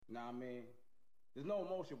know what I mean? There's no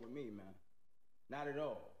emotion with me, man. Not at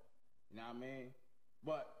all. You know what I mean?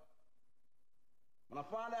 But when I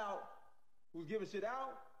find out who's giving shit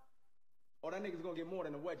out, oh, that nigga's gonna get more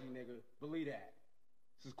than a wedgie, nigga. Believe that.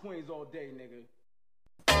 This is Queens all day, nigga.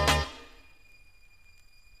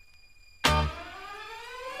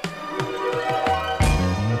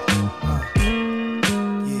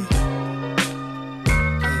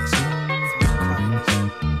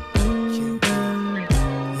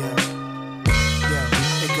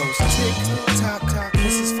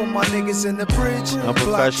 My niggas in the bridge. I'm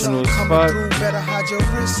professional as fuck.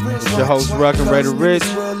 It's your host, Rockin' Raider Rich.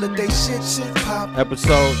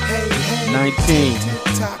 Episode 19.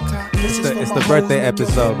 It's the birthday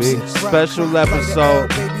episode, B. Special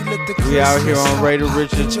episode. We out here on Raider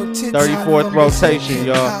Rich's 34th rotation,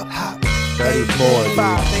 y'all. 34, B.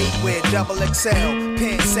 5'8" with double XL,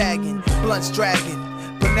 pin sagging, blunts dragging.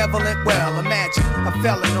 Benevolent, well, imagine a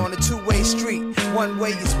felon on a two-way street. One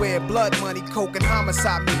way is where blood money, coke, and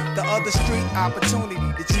homicide meet. The other street, opportunity,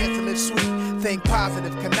 the chance to live sweet. Think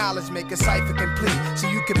positive, can knowledge make a cipher complete. So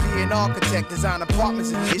you can be an architect, design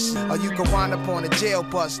apartments and ish. Or you can wind up on a jail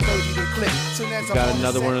bus, 30 to click. Got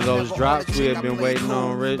another one of those drops we have been waiting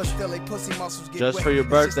on, Rich. Just for your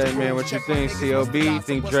birthday, man, what you think, COB? You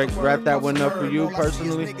think Drake wrapped that one up for you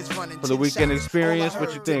personally? For the weekend experience,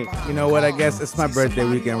 what you think? You know what, I guess it's my birthday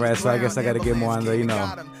weekend, right? So I guess I gotta get more on the, you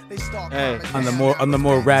know, hey, on the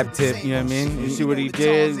more rap tip, you know what I mean? You see what he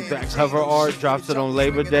did? That cover art, drops it on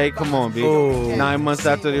Labor Day. Come on, B. Ooh. 9 months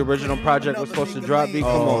after the original project was supposed to drop, B. Come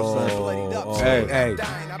on, son.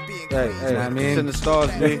 Hey, I mean? It's in the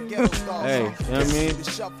stars, B. Hey, you know what I mean?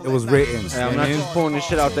 It was written. Hey, I'm not just pulling this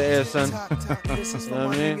shit out the air, son. You know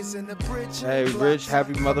what I mean? Hey, Rich,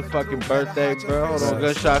 happy motherfucking birthday, bro. Hold on,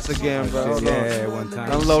 gunshots again, bro. Hold on. One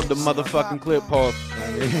time. Unload the motherfucking clip, Paul.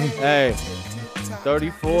 Hey.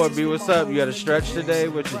 34, B, what's up? You got a stretch today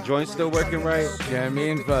with your joint still working right? Yeah, I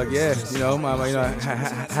mean, fuck yeah. You know, I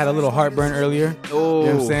had a little heartburn earlier. Oh, you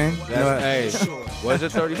know what I'm saying? Hey, was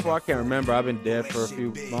it 34? I can't remember. I've been dead for a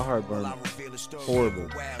few. My heartburn, horrible.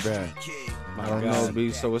 Yeah. I don't know,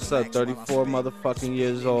 B. So what's up? 34 motherfucking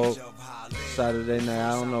years old. Saturday night.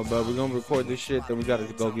 I don't know, bro. We're gonna record this shit. Then we gotta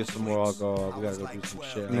go get some more alcohol. We gotta go do some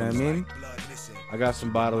shit. You know what I mean? I got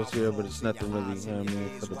some bottles here, but it's nothing really, you know what I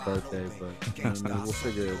mean, for the birthday. But you know what I mean? We'll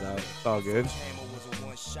figure it out. It's all good.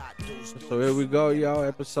 So here we go, y'all.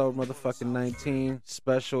 Episode motherfucking 19.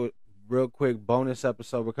 Special, real quick bonus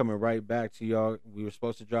episode. We're coming right back to y'all. We were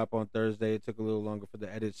supposed to drop on Thursday. It took a little longer for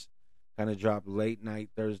the edits. Kind of dropped late night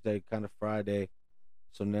Thursday, kind of Friday.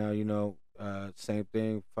 So now, you know, same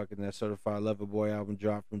thing. Fucking that Certified Lover Boy album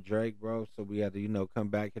dropped from Drake, bro. So we had to, you know, come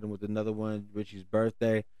back, hit him with another one. Richie's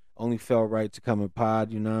birthday. Only felt right to come and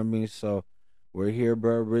pod, you know what I mean? So we're here,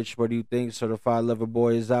 bro. Rich, what do you think? Certified Lover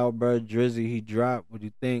Boy is out, bro. Drizzy, he dropped. What do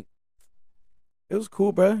you think? It was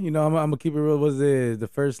cool, bro. You know, I'm gonna keep it real. Was it the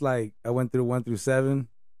first, like, I went through 1 through 7?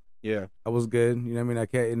 Yeah. I was good. You know what I mean? I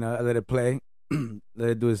can't, you know, I let it play. Let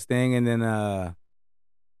it do its thing. And then,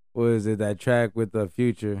 what is it, that track with the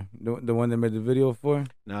Future? The one that made the video for?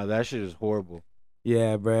 Nah, that shit is horrible.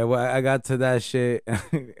 Yeah, bro. Well, I got to that shit. And,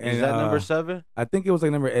 is that number 7? I think it was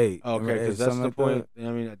like number 8. Okay, because that's the like point.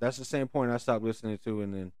 I mean, that's the same point I stopped listening to,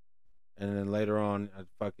 and then later on, I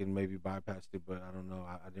fucking maybe bypassed it, but I don't know.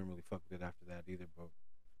 I didn't really fuck with it after that either, bro.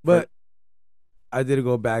 But I did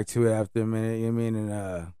go back to it after a minute. You know what I mean?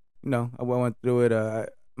 And you know, I went through it.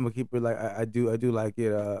 I'm gonna keep it like I do like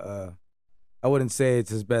it. I wouldn't say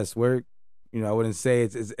it's his best work. You know, I wouldn't say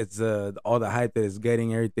it's all the hype that it's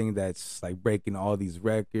getting, everything that's like breaking all these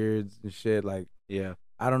records and shit. Like, yeah,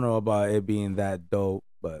 I don't know about it being that dope,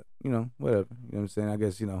 but you know, whatever. You know what I'm saying? I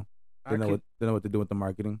guess, you know, they know what to do with the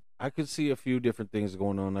marketing. I could see a few different things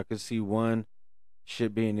going on. I could see one,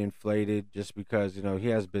 shit being inflated just because, you know, he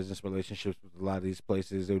has business relationships with a lot of these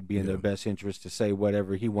places. It would be in their best interest to say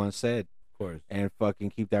whatever he once said, of course, and fucking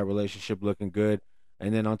keep that relationship looking good.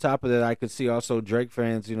 And then on top of that, I could see also Drake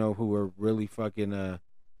fans, you know, who are really fucking,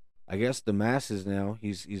 I guess the masses now.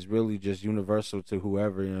 He's really just universal to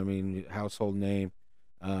whoever, you know what I mean, household name.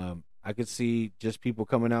 I could see just people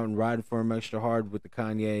coming out and riding for him extra hard with the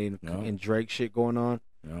Kanye and Drake shit going on.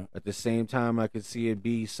 Yeah. At the same time, I could see it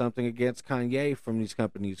be something against Kanye from these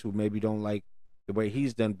companies who maybe don't like the way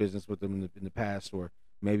he's done business with them in the past, or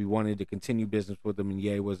maybe wanted to continue business with them and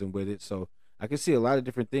Ye wasn't with it. So I could see a lot of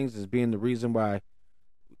different things as being the reason why,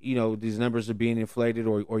 you know, these numbers are being inflated,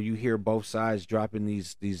 or you hear both sides dropping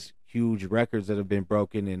these huge records that have been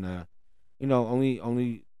broken, and you know,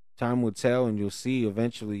 only time will tell, and you'll see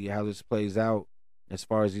eventually how this plays out as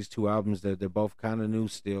far as these two albums that they're both kind of new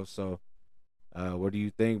still. So what do you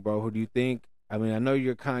think, bro? Who do you think I mean, I know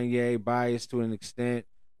you're Kanye biased to an extent,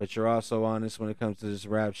 but you're also honest when it comes to this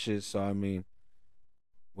rap shit. So I mean,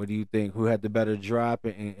 what do you think? Who had the better drop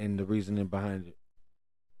and the reasoning behind it?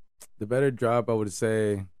 The better drop, I would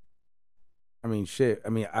say. I mean, shit. I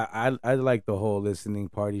mean, I like the whole listening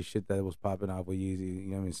party shit that was popping off with Yeezy.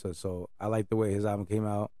 You know what I mean? So I like the way his album came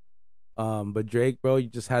out. But Drake, bro, you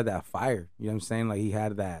just had that fire. You know what I'm saying? Like he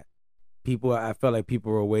had that. I felt like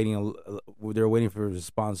people were waiting. They were waiting for a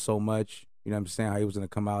response so much. You know what I'm saying? How he was gonna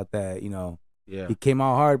come out that Yeah. he came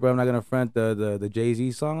out hard, bro. I'm not gonna front the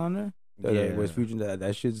Jay-Z song on there. Yeah. West Future,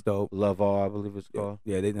 that shit's dope. Love All, I believe it's called.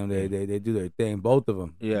 Yeah, they do their thing. Both of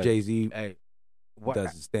them. Yeah. Jay-Z Hey,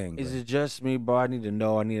 does his thing. Is bro. it just me, bro? I need to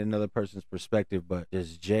know. I need another person's perspective. But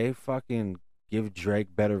does Jay fucking give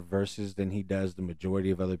Drake better verses than he does the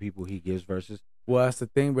majority of other people he gives verses? Well, that's the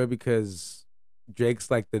thing, bro, because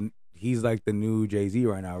Drake's like he's like the new Jay-Z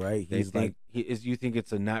right now, right? He's like you think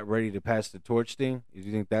it's a not ready to pass the torch thing?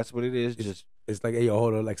 You think that's what it is? It's like, hey, yo,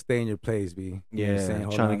 hold on, like stay in your place, B. You know what I'm saying?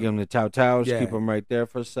 Hold trying to on. give him the tows, Yeah. keep him right there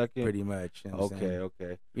for a second. Pretty much. You know what I'm saying?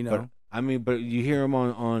 Okay. You know, But I mean, but you hear him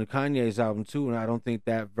on Kanye's album too, and I don't think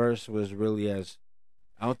that verse was really as.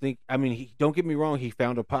 I don't think. I mean, don't get me wrong. He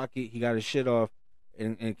found a pocket. He got his shit off,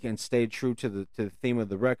 and stayed true to the theme of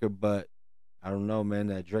the record. But I don't know, man.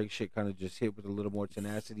 That Drake shit kind of just hit with a little more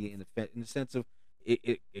tenacity in the sense of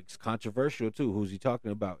it's controversial too. Who's he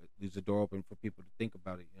talking about? It leaves the door open for people to think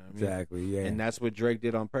about it. You know what I mean? exactly. Yeah. And that's what Drake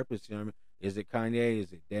did on purpose. You know what I mean? Is it Kanye?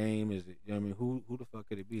 Is it Dame? Is it, you know what I mean? Who the fuck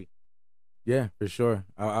could it be? Yeah, for sure.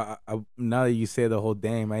 I now that you say the whole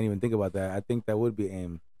Dame, I didn't even think about that. I think that would be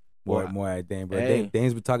aimed more at Dame. But Hey,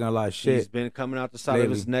 Dame's been talking a lot of shit. He's been coming out the side of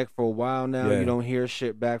his neck for a while now. Yeah. You don't hear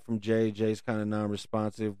shit back from Jay. Jay's kind of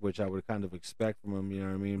non-responsive, which I would kind of expect from him. You know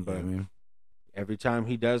what I mean? But every time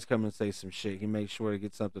he does come and say some shit, he makes sure to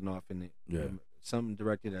get something off in it. Yeah. Something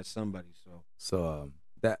directed at somebody. So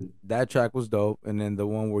that track was dope, and then the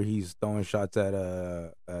one where he's throwing shots at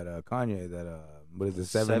Kanye, that what is it,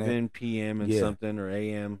 7 p.m. and something, or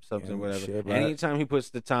a.m. something, whatever. Shit, bro. Anytime he puts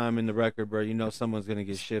the time in the record, bro, you know someone's gonna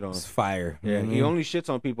get shit on. It's fire. Yeah, You know what I he mean? only shits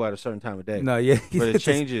on people at a certain time of day. No, yeah, but it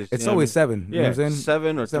changes. It's you know always what I mean? 7. Yeah, you know what I'm saying?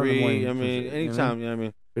 7 or 7 in the 3. morning, I mean, for sure, anytime. You know what I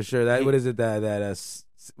mean? For sure. That what is it?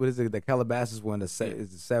 What is it? The Calabasas one. Is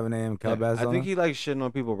it 7 a.m. Calabasas? I think he likes shitting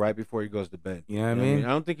on people right before he goes to bed. You know what I mean? I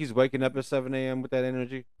don't think he's waking up at 7 a.m. with that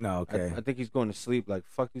energy. No, okay. I think he's going to sleep like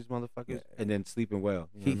fuck these motherfuckers, and then sleeping well.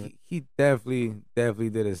 You know what I mean? He definitely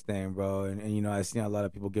did his thing, bro. And you know, I seen a lot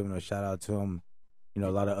of people giving a shout out to him. You know,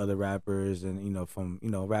 a lot of other rappers, and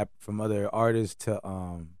rap from other artists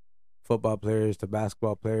to football players to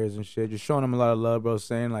basketball players and shit. Just showing him a lot of love, bro.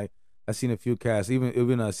 Saying like, I seen a few casts,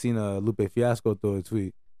 even I seen Lupe Fiasco throw a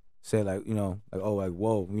tweet, say like,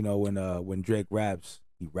 whoa, when Drake raps,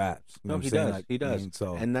 he raps. You know what I'm saying? Does. Like, he does.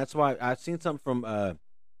 So And that's why I seen something from I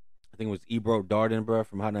think it was Ebro Darden, bro,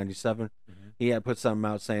 from Hot 97. Mm-hmm. He had put something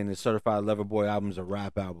out saying his Certified Lover Boy album's a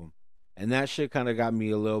rap album. And that shit kind of got me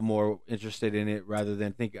a little more interested in it rather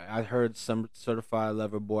than thinking. I heard some Certified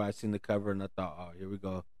Lover Boy, I seen the cover, and I thought, oh, here we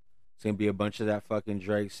go. It's going to be a bunch of that fucking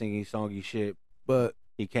Drake singing songy shit. But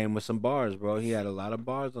he came with some bars, bro. He had a lot of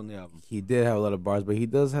bars on the album. He did have a lot of bars, but he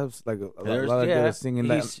does have like a lot of good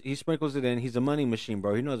singing. He sprinkles it in. He's a money machine,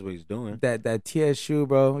 bro. He knows what he's doing. That TSU,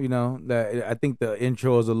 bro, that I think the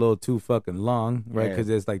intro is a little too fucking long, right? Because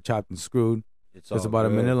it's like chopped and screwed. It's about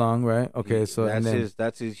good. a minute long, right? Okay, so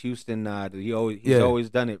that's his Houston nod. He's always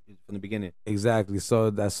done it from the beginning. Exactly.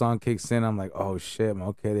 So that song kicks in. I'm like, oh shit,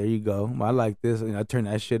 okay, there you go. I like this. I turn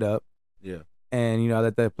that shit up. Yeah. And I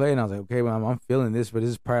let that play, and I was like, okay, well, I'm feeling this, but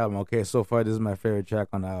this is probably okay. So far, this is my favorite track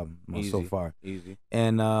on the album so far. Easy.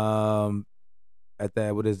 And at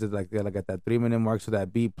that, what is it, like at that 3-minute mark, so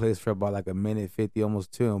that beat plays for about like 1:50,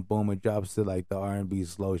 almost 2, and boom, it drops to like the R&B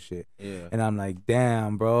slow shit. Yeah. And I'm like,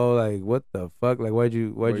 damn, bro, like what the fuck? Like why'd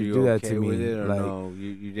you do that to me? With it or like, no,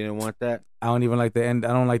 you didn't want that. I don't even like the end.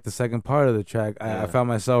 I don't like the second part of the track. I found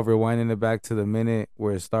myself rewinding it back to the minute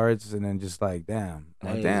where it starts, and then just like, damn,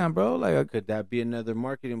 damn, bro. Like, could that be another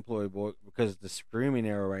marketing ploy, boy? Because the streaming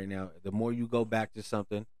era right now, the more you go back to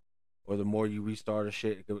something, or the more you restart a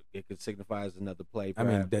shit, it could signify as another play.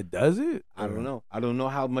 Perhaps. I mean, that does it? I don't know. I don't know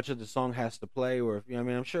how much of the song has to play, or if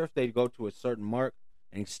I'm sure if they go to a certain mark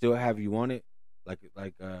and still have you on it,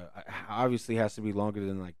 like obviously has to be longer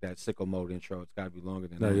than like that sicko mode intro. It's got to be longer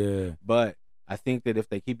than that. Yeah. But I think that if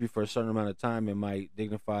they keep you for a certain amount of time, it might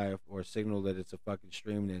dignify or signal that it's a fucking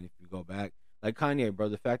stream. Then if you go back, like Kanye, bro,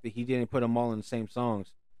 the fact that he didn't put them all in the same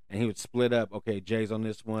songs and he would split up. Okay, Jay's on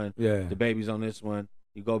this one. Yeah. The Baby's on this one.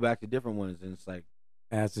 You go back to different ones, and it's like.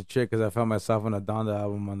 And that's the trick, because I found myself on the Donda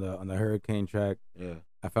album on the Hurricane track. Yeah.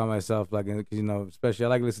 I found myself like, cause, you know, especially I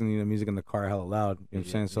like listening to music in the car hella loud. You know what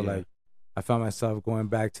I'm saying? So like, I found myself going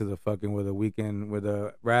back to the fucking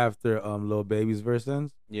where right after Lil Baby's verse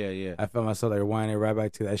ends. Yeah. I found myself like rewinding right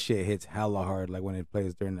back to that shit hits hella hard like when it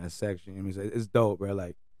plays during that section. You know what I mean? It's dope, bro.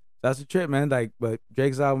 Like that's a trip, man. Like, but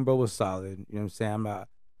Drake's album, bro, was solid. You know what I'm saying? I'm not,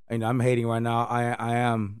 you know, I'm hating right now. I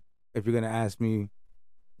am. If you're gonna ask me,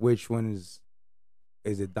 which one is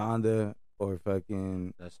it Donda or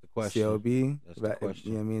fucking that's the question. CLB? That's the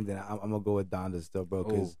question. You know what I mean? Then I'm gonna go with Donda still, bro.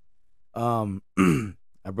 Cause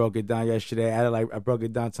I broke it down yesterday. I broke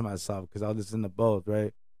it down to myself because I was listening to both,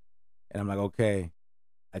 right? And I'm like, okay,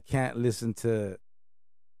 I can't listen to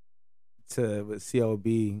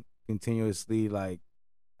CLB continuously. Like,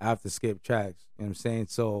 I have to skip tracks. You know what I'm saying?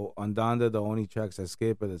 So on Donda, the only tracks I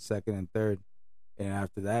skip are the second and third. And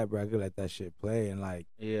after that, bro, I could let that shit play. And like,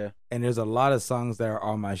 yeah. And there's a lot of songs that are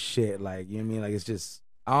on my shit. Like, you know what I mean? Like, it's just,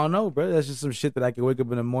 I don't know, bro. That's just some shit that I can wake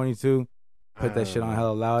up in the morning to. Put that shit on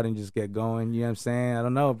hella loud and just get going. You know what I'm saying? I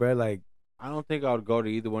don't know, bro. Like, I don't think I would go to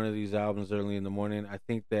either one of these albums early in the morning. I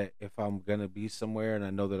think that if I'm going to be somewhere and I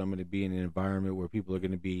know that I'm going to be in an environment where people are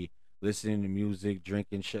going to be listening to music,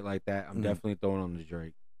 drinking, shit like that, I'm definitely throwing on the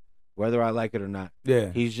Drake. Whether I like it or not.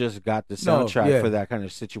 Yeah. He's just got the soundtrack for that kind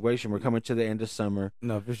of situation. We're coming to the end of summer.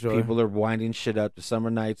 No, for sure. People are winding shit up. The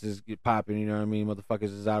summer nights is popping, you know what I mean?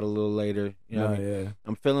 Motherfuckers is out a little later. You know what I mean? Yeah.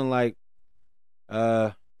 I'm feeling like,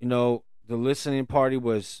 you know, the listening party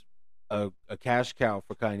was a cash cow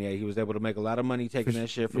for Kanye. He was able to make a lot of money taking that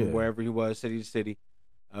shit from wherever he was, city to city.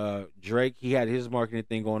 Drake, he had his marketing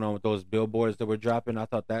thing going on with those billboards that were dropping. I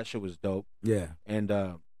thought that shit was dope. Yeah. And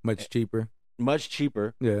much cheaper. Much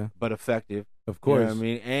cheaper. Yeah. But effective. Of course. You know what I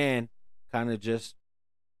mean? And kind of just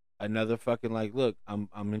another fucking like, look, I'm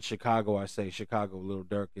in Chicago, I say Chicago, Lil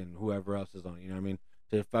Durk and whoever else is on it, you know what I mean?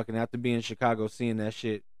 To fucking have to be in Chicago seeing that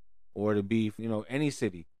shit or to be, you know, any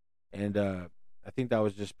city. And I think that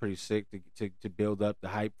was just pretty sick to build up the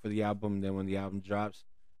hype for the album. And then when the album drops,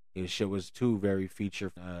 his shit was too very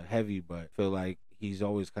feature heavy, but I feel like he's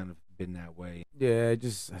always kind of been that way. Yeah,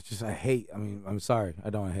 I hate. I mean, I'm sorry, I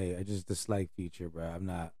don't hate. I just dislike feature, bro. I'm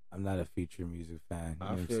not a feature music fan. You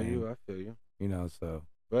know I feel you. You know, so.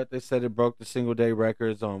 But they said it broke the single day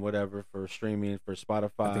records on whatever for streaming for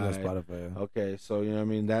Spotify. I think that's Spotify. Yeah. Okay, so you know what I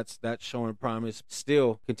mean, that's showing promise.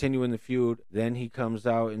 Still continuing the feud. Then he comes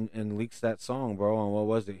out and leaks that song, bro, on what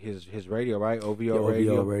was it? His radio, right? OVO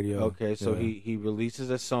radio. Okay, so he releases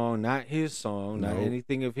a song, not his song, not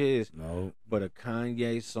anything of his, but a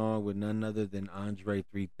Kanye song with none other than Andre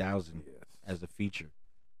 3000 as a feature.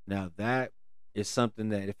 Now that is something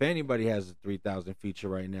that if anybody has a 3000 feature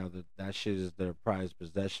right now, that shit is their prized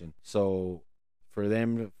possession. So for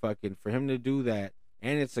him to do that,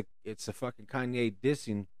 and it's a fucking Kanye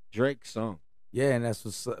dissing Drake song. Yeah, and that's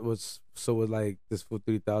what's so with like this fool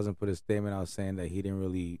 3000 put a statement out saying that he didn't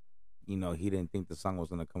really, you know, he didn't think the song was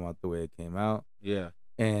gonna come out the way it came out. Yeah.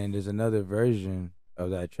 And there's another version of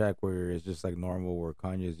that track where it's just like normal, where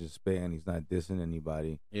Kanye is just spitting, he's not dissing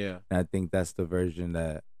anybody. Yeah. And I think that's the version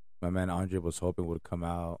that my man Andre was hoping would come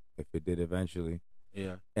out if it did eventually.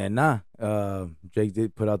 Yeah. And Drake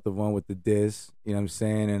did put out the one with the diss, you know what I'm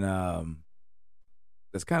saying? And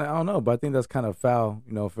that's kind of, I don't know, but I think that's kind of foul,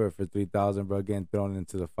 you know, for 3000, bro, getting thrown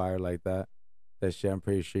into the fire like that. That shit, I'm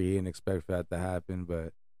pretty sure he didn't expect for that to happen,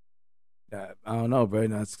 but I don't know, bro.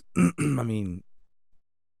 That's, I mean,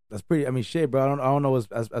 that's pretty, I mean, shit, bro. I don't know, as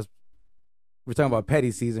we're talking about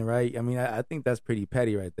petty season, right? I mean, I think that's pretty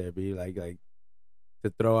petty right there, bro. Like,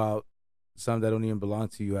 to throw out something that don't even belong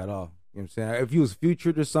to you at all. You know what I'm saying? If you was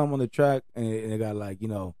featured or something on the track and it got like, you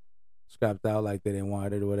know, scrapped out like they didn't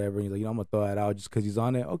want it or whatever, and you're like, you know, I'm gonna throw that out just because he's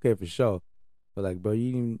on it. Okay, for sure. But like, bro,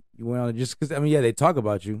 you went on it just because. I mean, yeah, they talk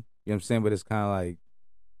about you. You know what I'm saying? But it's kind of like,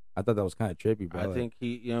 I thought that was kind of trippy, bro. I think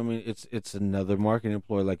you know what I mean? It's another marketing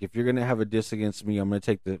ploy. Like, if you're gonna have a diss against me, I'm gonna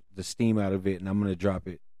take the steam out of it and I'm gonna drop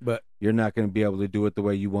it. But you're not gonna be able to do it the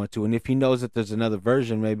way you want to. And if he knows that there's another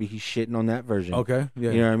version, maybe he's shitting on that version. Okay, yeah.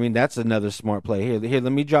 You know what I mean? That's another smart play. Here,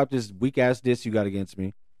 let me drop this weak ass diss you got against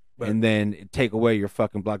me, and then take away your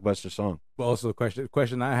fucking blockbuster song. But also, the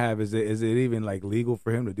question I have is it even like legal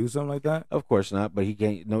for him to do something like that? Of course not. But he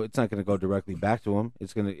can't. No, it's not gonna go directly back to him.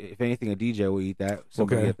 It's gonna, if anything, a DJ will eat that.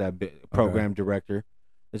 Somebody at that program director.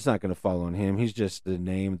 It's not gonna fall on him. He's just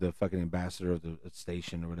the fucking ambassador of the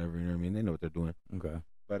station or whatever. You know what I mean? They know what they're doing. Okay.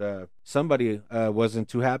 But somebody wasn't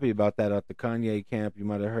too happy about that at the Kanye camp. You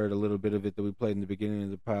might have heard a little bit of it that we played in the beginning of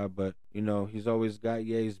the pod, but, you know, he's always got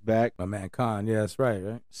Ye's back. My man Khan, yeah, that's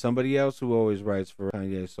right? Somebody else who always writes for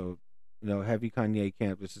Kanye, so, you know, heavy Kanye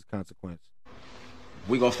camp, this is consequence.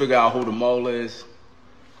 We gonna figure out who the mole is,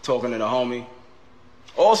 talking to the homie.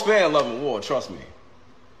 All's fair in love and war, trust me.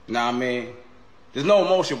 You know what I mean? There's no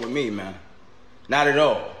emotion with me, man. Not at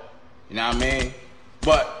all. You know what I mean?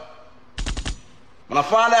 But when I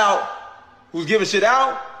find out who's giving shit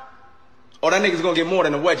out, oh, that nigga's gonna get more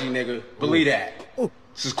than a wedgie, nigga. Believe that. Ooh.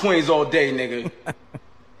 This is Queens all day, nigga.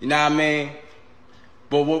 You know what I mean?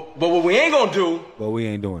 But what we ain't gonna do What we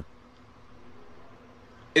ain't doing.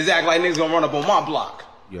 is act like niggas gonna run up on my block.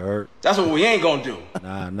 You heard? That's what we ain't gonna do.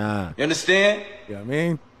 Nah. You understand? You know what I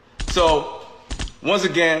mean? So, once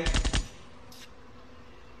again,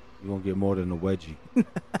 You gonna get more than a wedgie.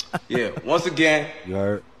 yeah, once again, You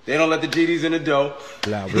heard? they don't let the GDs in the dough.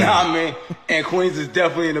 Blah, You blah. know what I mean? And Queens is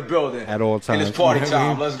definitely in the building. At all times. And it's party You know what I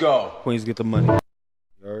time. mean? Let's go. Queens get the money.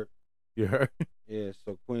 You heard? You heard? Yeah,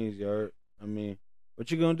 so Queens, you heard? I mean,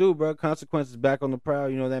 what you gonna do, bro? Consequences back on the prowl.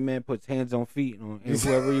 You know that man puts hands on feet on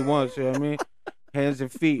whoever he wants. You know what I mean? Hands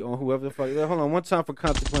and feet on whoever the fuck. Hold on, one time for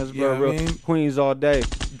consequences, bro. Yeah, I Real mean- Queens all day.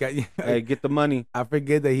 Hey, get the money. I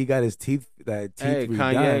forget that he got his teeth Hey, redone.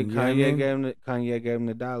 Kanye, you know what I mean? Kanye gave him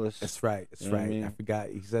the dollars. That's right. That's You know what right. I mean? I forgot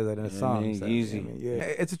he said that in the You know what I song. mean? So, Easy. Yeah.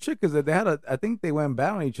 It's a trick because they had I think they went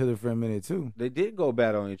battling each other for a minute too. They did go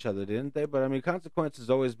bad on each other, didn't they? But I mean, Consequence has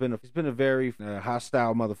always been he's been a very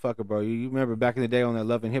hostile motherfucker, bro. You remember back in the day on that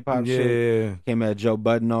Love and Hip Hop shit? Yeah. Came at Joe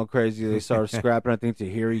Budden all crazy. They started scrapping. I think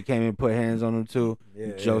Tahiri came and put hands on him too.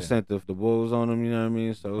 Yeah, Joe yeah. sent the wolves on him. You know what I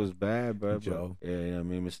mean? So it was bad, bro. Joe. But, yeah, you know what I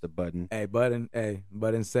mean, Mr. Budden. Hey,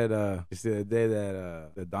 Budden said just the other day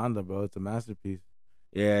that the Donda, bro, it's a masterpiece.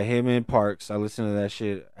 Yeah, him and Parks. I listened to that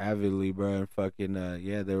shit avidly, bro. And fucking,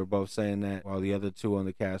 yeah, they were both saying that, while the other two on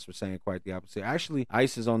the cast were saying quite the opposite. Actually,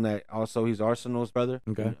 Ice is on that. Also, he's Arsenal's brother.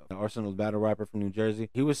 Okay. Arsenal's battle rapper from New Jersey.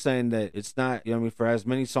 He was saying that it's not, you know what I mean, for as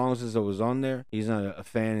many songs as it was on there, he's not a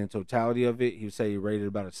fan in totality of it. He would say he rated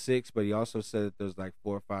about a 6, but he also said that there's like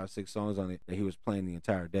 4, 5, 6 songs on it that he was playing the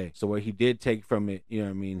entire day. So what he did take from it, you know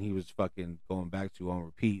what I mean, he was fucking going back to on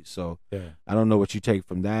repeat. So Yeah. I don't know what you take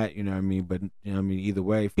from that, you know what I mean? But, you know what I mean, either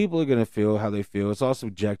way, people are going to feel how they feel. It's all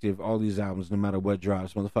subjective. All these albums, no matter what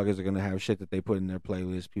drops, motherfuckers are going to have shit that they put in their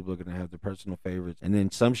playlist. People are going to have their personal favorites. And then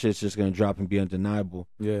some shit's just going to drop and be undeniable.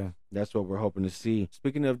 Yeah. That's what we're hoping to see.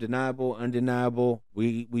 Speaking of deniable, undeniable,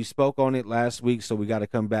 we spoke on it last week, so we got to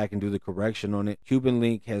come back and do the correction on it. Cuban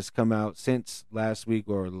Link has come out since last week,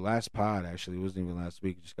 or the last pod, actually. It wasn't even last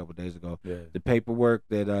week, just a couple days ago. Yeah. The paperwork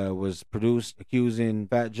that was produced accusing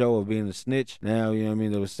Fat Joe of being a snitch. Now, you know what I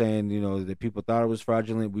mean, they were saying, you know, that people thought it was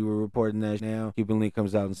fraudulent. We were reporting that now. Cuban Link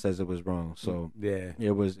comes out and says it was wrong. So Yeah.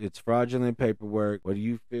 it's fraudulent paperwork. What do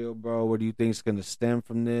you feel, bro? What do you think is going to stem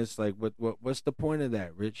from this? Like, what's the point of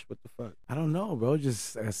that, Rich? What the fuck? I don't know, bro.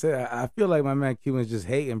 Just like I said, I feel like my man Cuban's just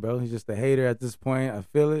hating, bro. He's just a hater at this point. I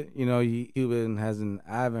feel it. You know, Cuban I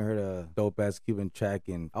haven't heard a dope ass Cuban track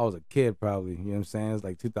in, I was a kid probably. You know what I'm saying? It's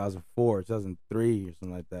like 2004, 2003 or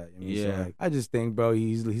something like that. You know? Yeah. So, like, I just think, bro,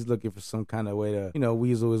 he's looking for some kind of way to, you know,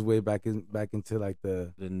 weasel his way back into like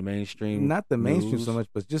the mainstream, not the mainstream news. so much,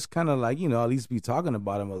 but just kind of like, you know, at least be talking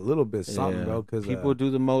about him a little bit, something, bro. Because people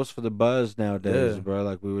do the most for the buzz nowadays, Yeah. bro.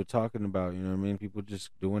 Like we were talking about, you know what I mean? People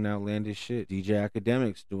just doing outlandish shit. DJ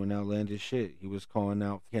Academics doing outlandish shit. He was calling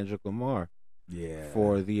out Kendrick Lamar yeah,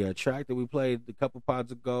 for the track that we played a couple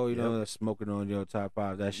pods ago. You know, that's Smoking on Your Top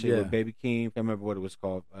 5. That shit with Baby Keem. Can't remember what it was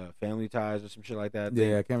called. Family Ties or some shit like that.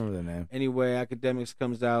 Yeah, I can't remember the name. Anyway, Academics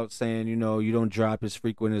comes out saying, you know, you don't drop as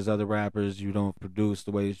frequent as other rappers. You don't produce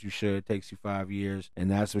the way as you should. It takes you 5 years.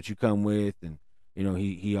 And that's what you come with. And, you know,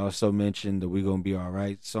 he also mentioned the We Gonna Be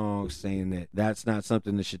Alright song, saying that that's not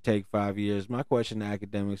something that should take 5 years. My question to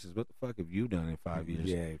Academics is, what the fuck have you done in 5 years?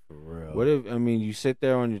 Yeah, for real. What if, I mean, you sit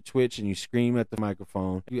there on your Twitch and you scream at the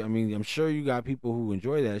microphone. I mean, I'm sure you got people who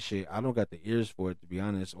enjoy that shit. I don't got the ears for it, to be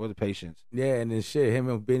honest, or the patience. Yeah, and then shit, him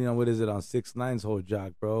and Benny on, what is it, on 6ix9ine's whole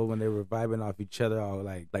jock, bro, when they were vibing off each other, all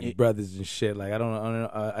like brothers and shit. Like, I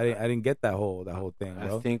didn't get that whole thing,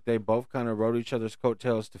 bro. I think they both kind of rode each other's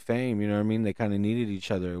coattails to fame. You know what I mean? They kind of needed each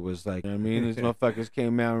other. It was like, you know what I mean? These motherfuckers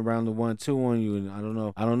came out around the 1-2 on you, and I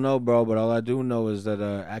don't know, bro. But all I do know is that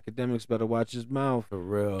Academics better watch his mouth. For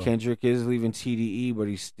real. Kendrick is leaving TDE, but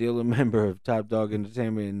he's still a member of Top Dog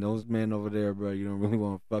Entertainment, and those men over there, bro, you don't really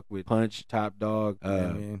want to fuck with Punch, Top Dog.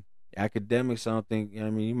 Academics, I don't think, you know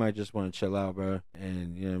what I mean, you might just want to chill out, bro,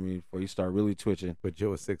 and, you know what I mean, before you start really twitching. But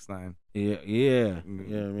Joe is 6ix9ine. Yeah, you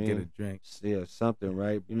know what I mean? Get a drink. Yeah, something,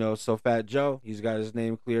 right? You know, so Fat Joe, he's got his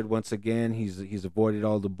name cleared once again. He's avoided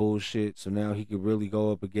all the bullshit, so now he could really go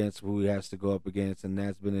up against who he has to go up against, and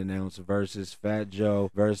that's been announced versus Fat Joe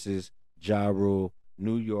versus Ja Rule,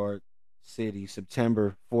 New York City,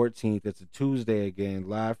 September 14th. It's a Tuesday again,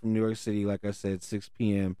 live from New York City. Like I said, 6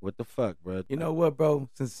 p.m. What the fuck, bro? You know what, bro?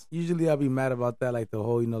 Since usually I'll be mad about that, like the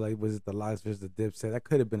whole, like, was it the Locks versus the Dipset? That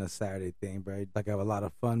could have been a Saturday thing, bro. Like, have a lot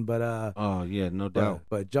of fun, but oh yeah, no doubt.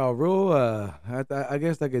 But Ja Rule, I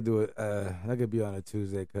guess I could do it. I could be on a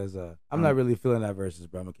Tuesday because I'm not really feeling that versus,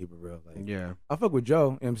 bro. I'm gonna keep it real. Like, yeah, I fuck with Joe. You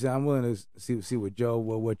know what I'm saying? I'm willing to see with Joe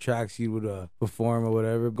what tracks he would perform or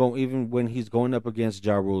whatever. Even when he's going up against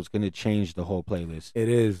Ja Rule, it's gonna change the whole playlist. It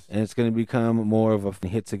is, and it's gonna become more of a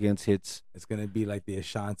hits against hits. It's gonna be like the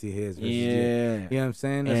Ashanti hits. Versus yeah, you know what I'm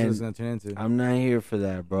saying? That's and what it's gonna turn into. I'm not here for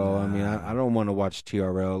that, bro. Nah. I mean, I don't want to watch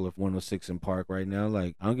TRL of 106 in Park right now.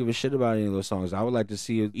 Like, I don't give a shit about any of those songs. I would like to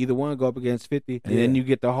see either one go up against 50, and then you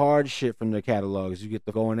get the hard shit from their catalogs. You get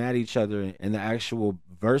the going at each other and the actual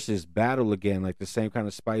versus battle again, like the same kind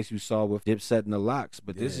of spice you saw with Dipset and the Locks.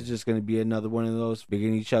 But this is just gonna be another one of those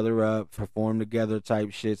bigging each other up, perform together type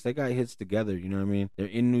shits. They got hits together, you know what I mean? They're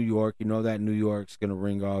in New York. You know that New York's gonna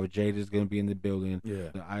ring off. Jada's gonna be in the building. Yeah.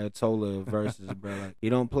 The Ayatollah versus, bro. Like, he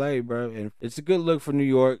don't play, bro. And it's a good look for New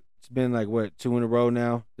York. It's been like, what, 2 in a row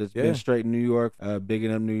now that's been straight in New York.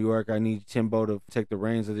 Bigging up New York. I need Timbo to take the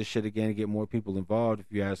reins of this shit again and get more people involved, if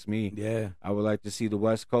you ask me. Yeah. I would like to see the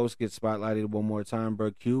West Coast get spotlighted one more time,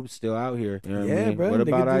 bro. Cube's still out here. You know what I mean? Bro. What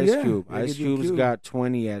about Ice Cube? They Ice Cube's got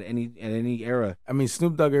 20 at any era. I mean,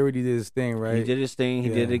 Snoop Dogg already did his thing, right? He did his thing. He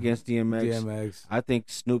did it against DMX. DMX. I think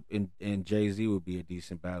Snoop and Jay-Z would be a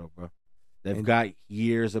decent battle, bro. They've got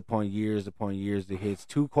years upon years upon years to hits.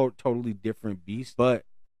 Two totally different beasts, but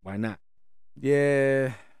why not?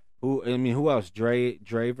 Yeah. Who else? Dre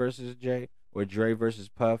versus Jay, or Dre versus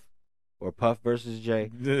Puff, or Puff versus Jay.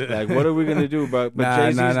 Like, what are we gonna do, bro? But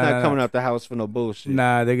Jay-Z's not coming out the house for no bullshit.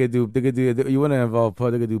 Nah, they could do. You want to involve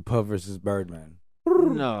Puff? They could do Puff versus Birdman.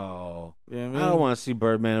 No. You know what I mean? I don't want to see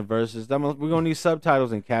Birdman versus. We're going to need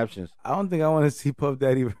subtitles and captions. I don't think I want to see Puff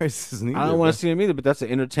Daddy versus neither. I don't want to see him either, but that's an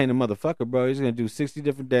entertaining motherfucker, bro. He's going to do 60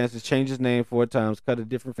 different dances, change his name 4 times, cut a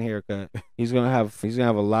different haircut. He's going to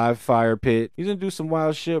have a live fire pit. He's going to do some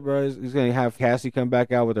wild shit, bro. He's going to have Cassie come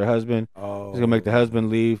back out with her husband. Oh. He's going to make the husband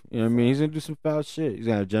leave. You know what I mean? He's going to do some foul shit. He's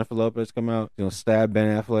going to have Jennifer Lopez come out. He's going to stab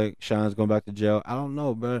Ben Affleck. Sean's going back to jail. I don't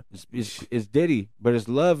know, bro. It's Diddy, but it's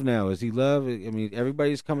love now. Is he love? I mean,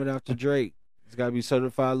 everybody's coming after Drake. It's got to be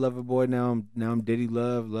certified lover boy now. I'm Diddy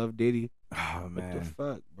love Diddy. Oh, man. What the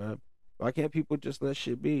fuck, bro? Why can't people just let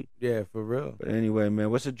shit be? Yeah, for real. But anyway,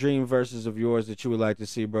 man, what's a dream versus of yours that you would like to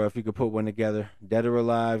see, bro? If you could put one together, dead or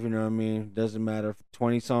alive, you know what I mean? Doesn't matter.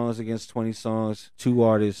 20 songs against 20 songs, 2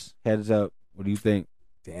 artists, heads up. What do you think?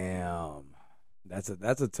 Damn, that's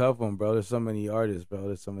a tough one, bro. There's so many artists, bro.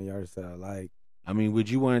 There's so many artists that I like. I mean, would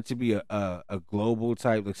you want it to be a global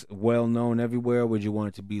type, like, well known everywhere? Would you want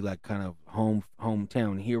it to be like kind of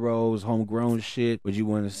hometown heroes, homegrown shit? Would you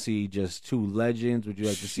want to see just 2 legends? Would you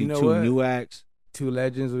like to see 2 new acts? 2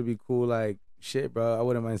 legends would be cool. Like, shit, bro. I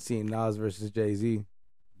wouldn't mind seeing Nas versus Jay-Z.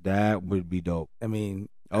 That would be dope. I mean,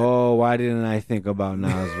 why didn't I think about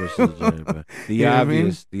Nas versus Jay? Bro? The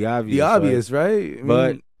obvious, right?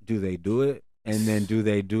 But do they do it? And then do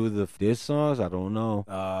they do the diss songs? I don't know.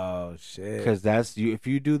 Oh shit! Because that's you. If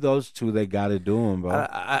you do those 2, they gotta do them, bro.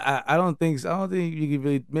 I don't think so. I don't think you can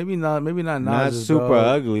really. Maybe not Nas. Not super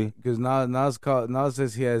ugly. Because Nas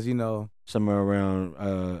says he has, somewhere around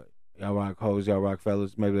Y'all Rock Hoes, Y'all Rock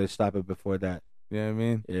Fellas. Maybe they stop it before that. You know what I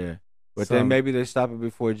mean? Yeah. But then maybe they stop it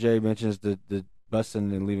before Jay mentions the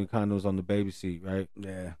busting and leaving condoms on the baby seat, right?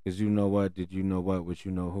 Yeah. Because you know what? Did you know what? Which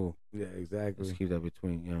you know who? Yeah, exactly. Let's keep that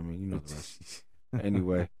between. You know what I mean? You know the rest.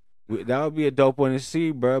 Anyway, that would be a dope one to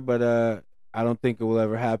see, bro. But I don't think it will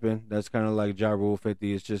ever happen. That's kind of like Ja Rule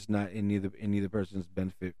 50. It's just not in either person's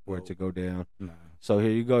benefit for it to go down. Nah. So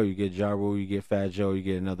here you go. You get Ja Rule, you get Fat Joe, you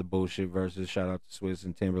get another bullshit versus. Shout out to Swizz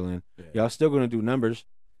and Timberland. Yeah. Y'all still gonna do numbers.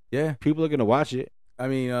 Yeah. People are gonna watch it. I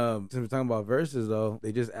mean, since we're talking about verses though,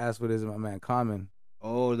 they just asked what is my man Common.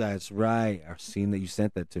 Oh, that's right. I've seen that you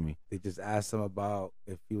sent that to me. They just asked him about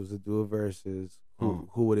if he was to do a versus, who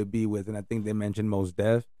would it be with? And I think they mentioned Mos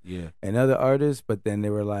Def, and other artists. But then they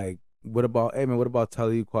were like, "What about what about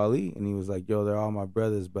Talib Kweli?" And he was like, "Yo, they're all my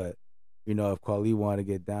brothers, but if Kweli wanted to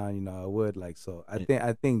get down, I would." Like, so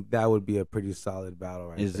I think that would be a pretty solid battle,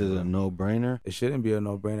 right? Is it a no-brainer? It shouldn't be a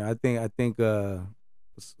no-brainer. I think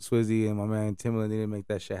Swizzy and my man Timberland didn't make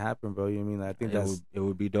that shit happen, bro. You know what I mean? Like, I think it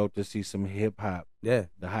would be dope to see some hip hop. Yeah,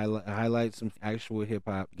 the highlight some actual hip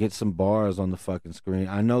hop. Get some bars on the fucking screen.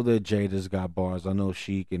 I know that Jada's got bars. I know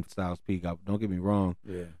Sheik and Styles P got. Don't get me wrong.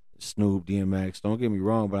 Yeah, Snoop, DMX. Don't get me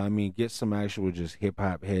wrong, but I mean, get some actual just hip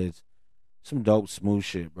hop heads. Some dope smooth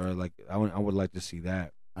shit, bro. Like I would like to see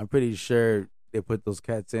that. I'm pretty sure they put those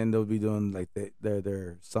cats in, they'll be doing like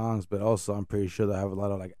their songs, but also I'm pretty sure they'll have a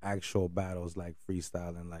lot of like actual battles, like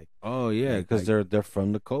freestyling, like. Oh yeah, like- because they're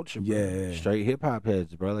from the culture, bro. Yeah. Straight hip hop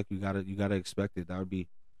heads, bro. Like you gotta expect it. That'd be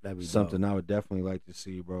something dope. I would definitely like to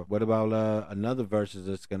see, bro. What about another versus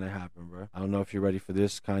that's gonna happen, bro? I don't know if you're ready for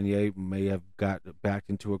this. Kanye may have got backed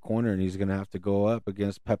into a corner, and he's gonna have to go up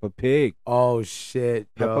against Peppa Pig. Oh shit,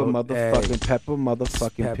 Peppa bro. Peppa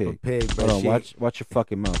motherfucking Peppa Pig. Pig, bro. Hold on, watch your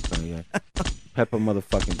fucking mouth, Kanye. Peppa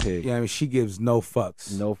motherfucking Pig. Yeah, I mean, she gives no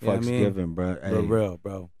fucks. No You know what fucks I mean? given, bro. Hey, For real,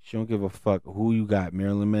 bro. she don't give a fuck who you got.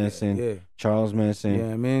 Marilyn Manson, Yeah. Charles Manson. You know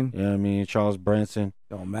what I mean? You know what I mean? Charles Branson.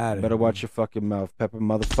 Don't matter. Better watch your fucking mouth. Peppa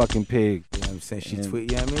motherfucking Pig. You know what I'm saying? She And-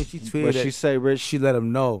 tweet. Yeah, I mean, she tweeted. What she say, Rich? She let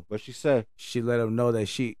him know. What she say? She let him know that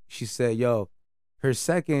she said, "Yo, her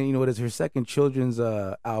second, you know what is her second children's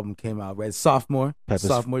album came out, right? Sophomore.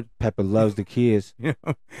 Peppa loves the kids. You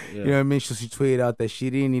know, Yeah. you know what I mean? So she tweeted out that she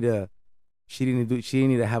didn't need to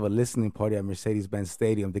have a listening party at Mercedes-Benz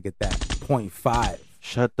Stadium to get that 0.5.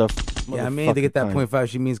 Shut the. Yeah, I mean to get that 0.5,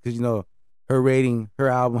 she means because her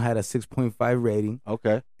album had a 6.5 rating,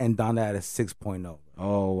 Okay. and Donna had a 6.0.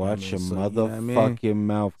 Oh, watch I mean? your So, you know what I mean? motherfucking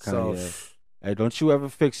mouth, So, Kanye. Hey, don't you ever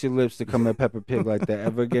fix your lips to come at Peppa Pig like that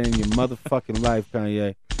ever again in your motherfucking life,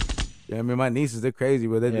 Kanye. yeah, I mean my nieces, they're crazy,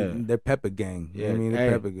 but Yeah. they're Peppa gang. You know what I mean? They're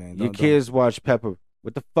Hey, Peppa gang. Your Don't- kids watch Peppa.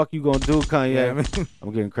 What the fuck you gonna do, Kanye? Yeah, I mean,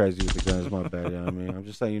 I'm getting crazy with the guns, my bad. You know what I mean? I'm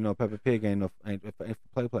just saying, Peppa Pig ain't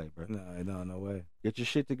for play, bro. no way. Get your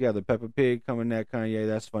shit together. Peppa Pig coming at Kanye.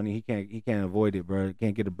 That's funny. He can't avoid it, bro. He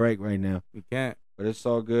can't get a break right now. We can't. But it's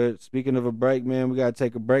all good. Speaking of a break, man, we gotta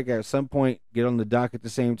take a break at some point. Get on the dock at the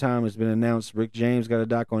same time. It's been announced. Rick James got a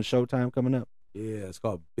doc on Showtime coming up. Yeah, it's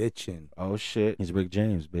called bitching. Oh shit, he's Rick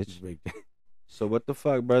James, bitch. Big- So what the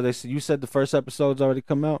fuck, bro? You said the first episode's already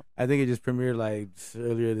come out. I think it just premiered like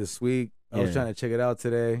earlier this week. I was Yeah. trying to check it out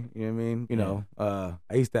today. You know what I mean? You know,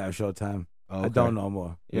 I used to have Showtime. Oh, I don't know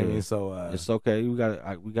more. You know what I Yeah. mean? So It's okay. We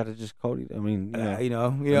gotta just Cody. I mean, you know,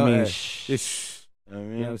 I mean, just, I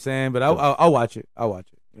mean, you know what I'm saying? But I'll watch it. I'll watch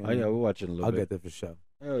it. You know oh what I yeah, mean? we'll watch it in a little I'll bit. get that for sure.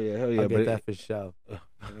 Hell yeah. I'll get but that for sure.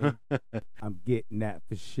 I'm getting that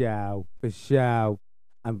for sure. For sure.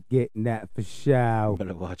 I'm getting that for sure.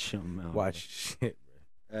 better watch him out. Watch shit.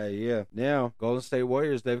 Yeah. Now, Golden State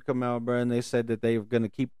Warriors, they've come out, bro, and they said that they're going to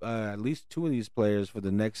keep at least two of these players for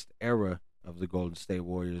the next era of the Golden State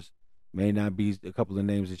Warriors. May not be a couple of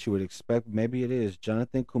names that you would expect. Maybe it is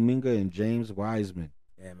Jonathan Kuminga and James Wiseman.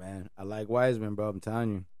 Yeah, man. I like Wiseman, bro. I'm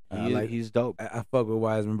telling you. He's dope. I fuck with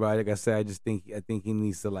Wiseman, bro. Like I said, I think he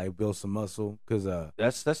needs to like build some muscle because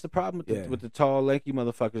That's the problem with, Yeah. with the tall, lanky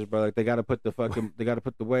motherfuckers, bro. Like they got to put the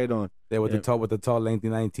weight on. they're with Yeah. the tall, lengthy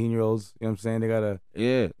 19-year-olds. You know what I'm saying? They gotta. Yeah,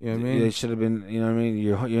 You know what I mean? They should have been. You know what I mean?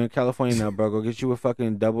 You're in California now, bro. Go get you a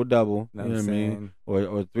fucking double. Know You know what I mean? Or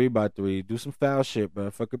 3x3. Do some foul shit,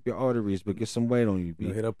 bro. Fuck up your arteries, but get some weight on you, B. You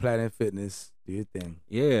know, hit up Planet Fitness. Do your thing.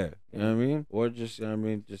 Yeah, you know what I mean? Or just, you know what I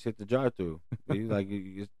mean, just hit the drive-through.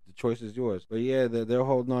 The choice is yours. But yeah, they're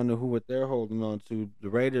holding on to what they're holding on to. The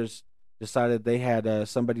Raiders decided they had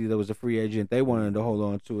somebody that was a free agent they wanted to hold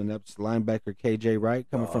on to, and that's linebacker KJ Wright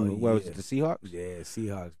coming from yeah. the Seahawks? Yeah,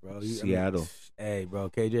 Seahawks, bro. Seattle. Hey, bro,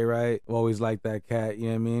 KJ Wright. Always liked that cat. You know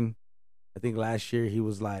what I mean? I think last year he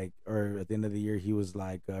was like, or at the end of the year he was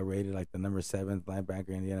like rated like the number 7th linebacker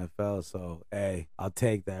in the NFL. So hey, I'll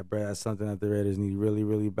take that, bro. That's something that the Raiders need really,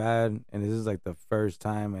 really bad. And this is like the first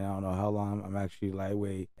time in I don't know how long I'm actually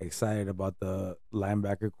lightweight excited about the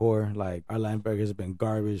linebacker core. Like our linebackers have been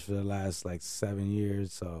garbage for the last like 7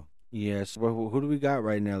 years. So Yes. Well, who do we got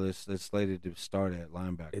right now that's slated to start at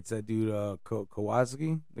linebacker? it's that dude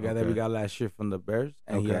Kowalski, the guy that we Okay. got last year from the Bears,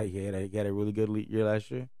 and Okay. he had a really good year last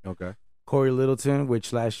year. Okay. Corey Littleton,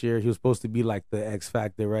 which last year he was supposed to be like the X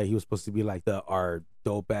factor, right? He was supposed to be like our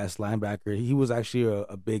dope ass linebacker. He was actually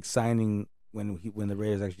a big signing when the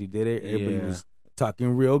Raiders actually did it. Everybody Yeah. was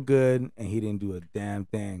talking real good, and he didn't do a damn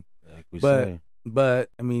thing. Like we But- say. But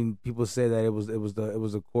I mean, people say that it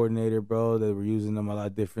was a coordinator, bro. They were using them a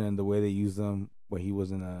lot different than the way they used them when he was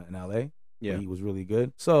in LA. Yeah. He was really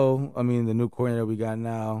good. So, I mean, the new coordinator we got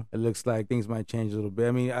now, it looks like things might change a little bit.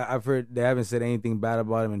 I mean, I've heard they haven't said anything bad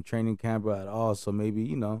about him in training camp at all. So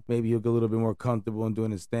maybe, maybe he'll get a little bit more comfortable in doing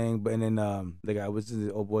his thing. But and then the guy, which is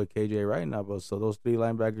the old boy KJ right now, bro. So those 3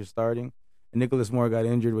 linebackers starting. And Nicholas Moore got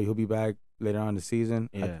injured, but he'll be back later on in the season.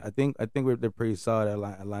 Yeah. I think they're pretty solid at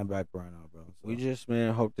linebacker right now, bro. So. We just,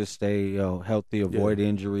 man, hope to stay healthy, avoid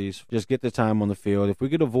injuries, just get the time on the field. If we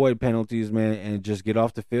could avoid penalties, man, and just get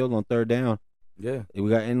off the field on third down, Yeah. we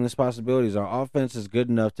got endless possibilities. Our offense is good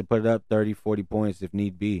enough to put up 30, 40 points if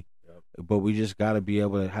need be. Yep. But we just got to be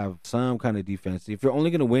able to have some kind of defense. If you're only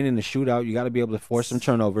going to win in the shootout, you got to be able to force some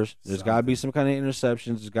turnovers. There's got to be some kind of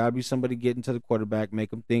interceptions. There's got to be somebody getting to the quarterback, make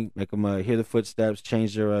them think, make them hear the footsteps,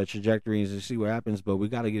 change their trajectories, and see what happens. But we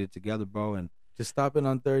got to get it together, bro. And just stopping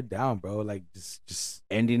on third down, bro. Like just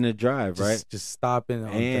ending the drive, right? Just stopping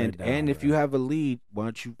on third down. And if you have a lead, why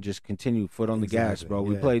don't you just continue foot on the gas, bro? Yeah.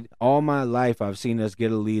 We played all my life. I've seen us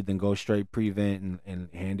get a lead, then go straight prevent and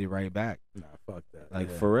hand it right back. Nah, fuck that. Like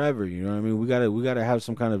forever, you know what I mean? We gotta have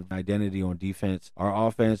some kind of identity on defense. Our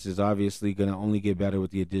offense is obviously gonna only get better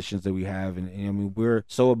with the additions that we have, and I mean we're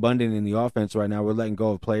so abundant in the offense right now. We're letting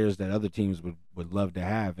go of players that other teams would love to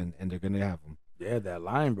have, and they're gonna have them. Yeah, that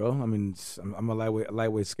line, bro. I mean, I'm a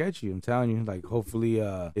lightweight sketchy. I'm telling you, like, hopefully,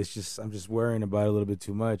 it's just I'm just worrying about it a little bit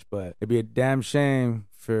too much. But it'd be a damn shame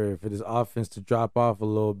for this offense to drop off a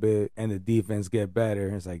little bit and the defense get better.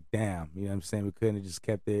 It's like, damn, you know what I'm saying? We couldn't have just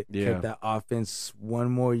kept that offense one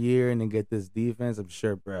more year and then get this defense. I'm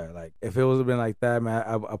sure, bro. Like, if it would have been like that, man,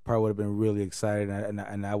 I probably would have been really excited,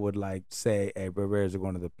 and I would like say, hey, bro, Raiders are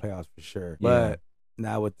going to the playoffs for sure. Yeah. But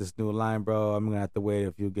now with this new line, bro, I'm gonna have to wait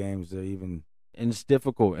a few games to even. And it's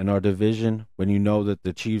difficult in our division when you know that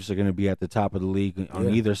the Chiefs are going to be at the top of the league on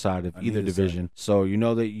either side of either division. So you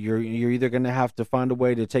know that you're either going to have to find a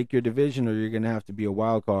way to take your division, or you're going to have to be a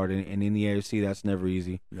wild card. And in the AFC, that's never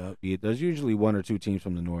easy. Yep. There's usually one or two teams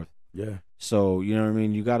from the North. Yeah. So you know what I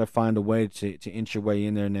mean. You got to find a way to inch your way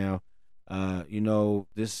in there now. You know,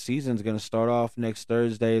 this season's going to start off next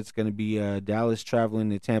Thursday. It's going to be Dallas traveling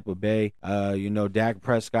to Tampa Bay. You know, Dak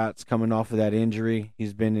Prescott's coming off of that injury.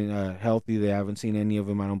 He's been healthy. They haven't seen any of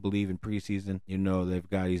him, I don't believe, in preseason. You know, they've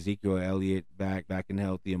got Ezekiel Elliott back and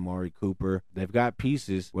healthy, Amari Cooper. They've got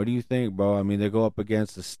pieces. What do you think, bro? I mean, they go up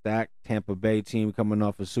against a stacked Tampa Bay team coming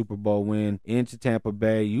off a Super Bowl win into Tampa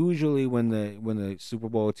Bay. Usually when the Super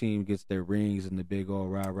Bowl team gets their rings and the big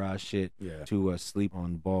old rah-rah shit to sleep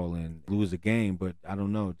on the ball and lose a game, but I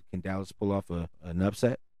don't know. Can Dallas pull off an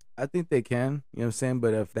upset? I think they can, you know what I'm saying?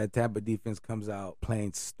 But if that Tampa defense comes out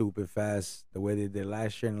playing stupid fast the way they did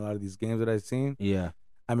last year in a lot of these games that I've seen,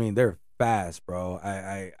 I mean, they're fast, bro.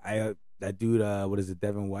 I that dude, what is it,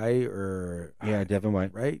 Devin White Devin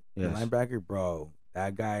White, right? Yes. The linebacker, bro.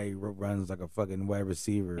 That guy runs like a fucking wide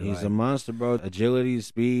receiver. He's a monster, bro. Agility,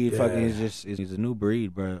 speed, fucking. He's a new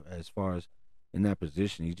breed, bro. As far as in that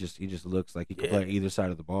position, he just looks like he can play either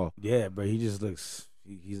side of the ball. Yeah, but he just looks.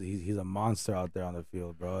 He's a monster out there on the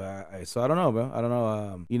field, bro. So I don't know, bro. I don't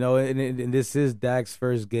know. You know, and this is Dak's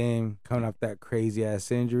first game coming off that crazy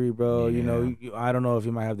ass injury, bro. Yeah. You know, I don't know if he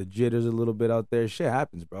might have the jitters a little bit out there. Shit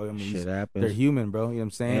happens, bro. I mean, shit happens. They're human, bro. You know what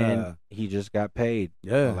I'm saying? And he just got paid.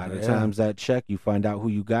 Yeah. A lot of times that check, you find out who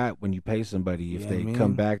you got when you pay somebody. If they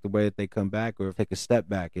come back the way that they come back, or if they take a step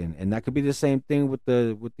back, and that could be the same thing with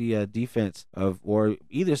the defense or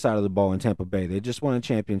either side of the ball in Tampa Bay. They just won a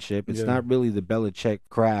championship. It's not really the Belichick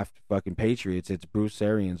craft fucking Patriots. It's Bruce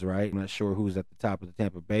Arians, right? I'm not sure who's at the top of the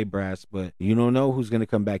Tampa Bay brass, but you don't know who's going to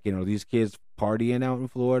come back in. Are these kids partying out in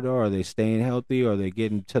Florida? Are they staying healthy? Are they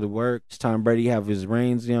getting to the work? Does Tom Brady have his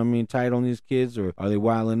reins, you know what I mean, tight on these kids? Or are they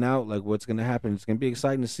wilding out? Like, what's going to happen? It's going to be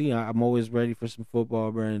exciting to see. I'm always ready for some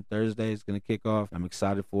football, bro. And Thursday is going to kick off. I'm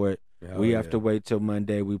excited for it. We have to wait till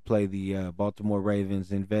Monday. We play the Baltimore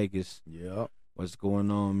Ravens in Vegas. Yep. What's going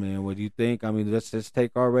on, man? What do you think? I mean, let's just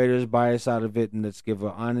take our Raiders bias out of it and let's give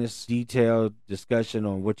an honest, detailed discussion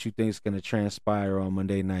on what you think is going to transpire on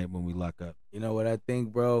Monday night when we lock up. You know what I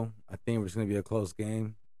think, bro? I think it's going to be a close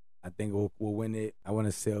game. I think we'll win it. I want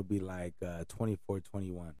to say it'll be like 24-21.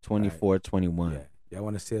 24-21. Yeah, I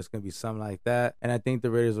want to say it's going to be something like that. And I think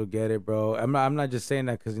the Raiders will get it, bro. I'm not just saying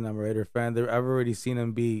that because, you know, I'm a Raider fan. I've already seen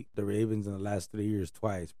them beat the Ravens in the last 3 years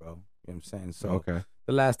twice, bro. You know what I'm saying? So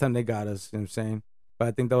the last time they got us, you know what I'm saying? But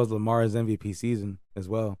I think that was Lamar's MVP season as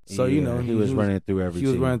well. So, you know, he was running through every team.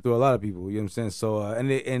 He was running through a lot of people, you know what I'm saying? So, and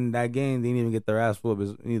in that game, they didn't even get their ass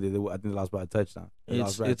whooped either. I think they lost by a touchdown.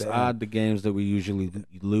 It's odd, the games that we usually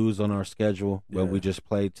lose on our schedule, but we just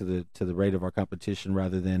play to the rate of our competition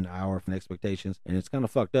rather than our expectations, and it's kind of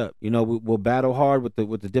fucked up. You know, we'll battle hard with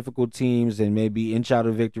the difficult teams and maybe inch out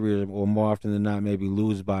of victory, or more often than not, maybe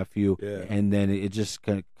lose by a few, and then it just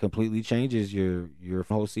completely changes your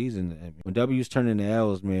whole season. When W's turn into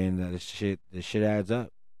L's, man, the shit adds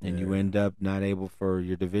up. And you end up not able for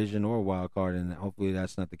your division or wild card, and hopefully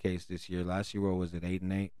that's not the case this year. Last year, what was it,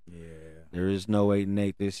 8-8? Yeah. There is no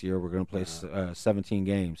 8-8 this year. We're going to play 17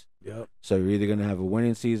 games. Yep. So you're either going to have a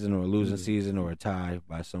winning season or a losing season or a tie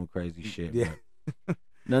by some crazy shit. Yeah.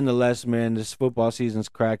 Nonetheless, man, this football season's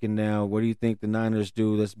cracking now. What do you think the Niners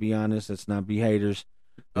do? Let's be honest. Let's not be haters.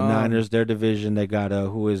 The Niners, their division, they got,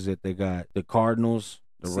 who is it? They got the Cardinals.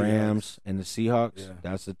 the Rams, and the Seahawks. Yeah.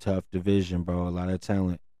 That's a tough division, bro. A lot of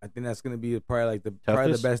talent. I think that's gonna be probably like the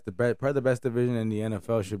best division in the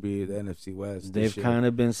NFL should be the NFC West. They've kind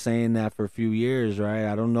of been saying that for a few years, right?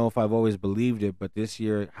 I don't know if I've always believed it, but this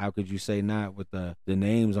year, how could you say not with the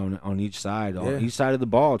names on each side, on each side of the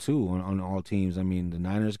ball too, on all teams? I mean, the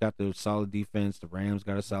Niners got the solid defense, the Rams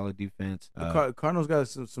got a solid defense. The Cardinals got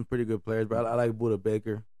some pretty good players, but I like Buda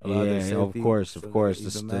Baker. Of course.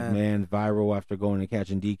 The man viral after going and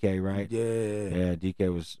catching DK, right? Yeah,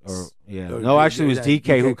 DK was, actually, it was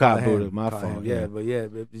DK who caught Buda. My fault.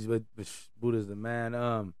 But Buda's the man.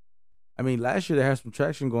 I mean, last year they had some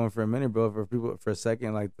traction going for a minute, bro. For a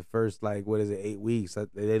second, like the first 8 weeks,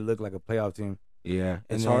 they looked like a playoff team. Yeah,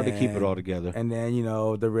 it's hard to keep it all together. And then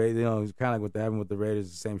the Raiders, it's kind of like what happened with the Raiders,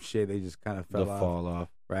 the same shit. They just kind of fall off.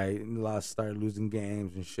 Right, and started losing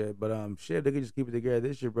games and shit. But they could just keep it together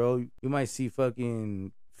this year, bro. You might see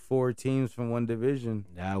fucking 4 teams from one division.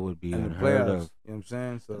 That would be unheard of. You know what I'm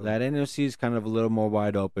saying? So that NFC is kind of a little more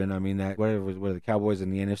wide open. I mean, where the Cowboys in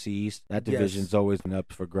the NFC East, that division's always been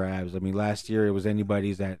up for grabs. I mean, last year it was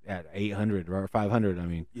anybody's at 800 or 500. I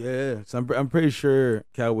mean, so I'm pretty sure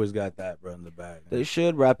Cowboys got that, bro, in the bag. They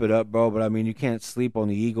should wrap it up, bro. But I mean, you can't sleep on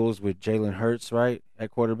the Eagles with Jalen Hurts, right, at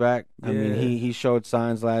quarterback. I mean, he showed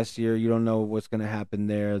signs last year. You don't know what's going to happen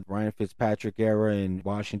there. Ryan Fitzpatrick era in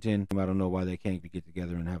Washington. I don't know why they can't get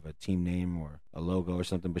together and have a team name or a logo or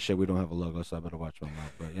something. But shit, we don't have a logo, so I better watch my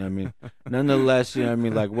mouth. But you know what I mean? Nonetheless, you know what I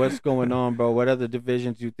mean? Like, what's going on, bro? What other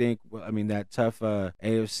divisions you think? Well, I mean, that tough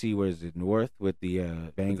AFC, what is it, North with the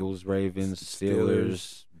Bengals, Ravens,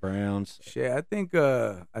 Steelers, Browns. Shit, I think,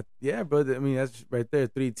 bro. I mean, that's right there.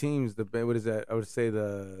 3 teams. What is that? I would say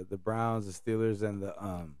the Browns, the Steelers, and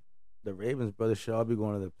the Ravens, brother, should all be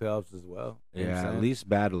going to the playoffs as well. Yeah, at least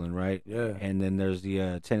battling, right? Yeah. And then there's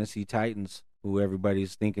the Tennessee Titans, who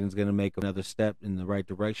everybody's thinking is going to make another step in the right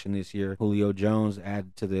direction this year. Julio Jones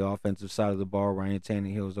added to the offensive side of the ball. Ryan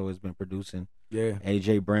Tannehill's always been producing. Yeah.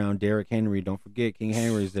 A.J. Brown, Derrick Henry. Don't forget, King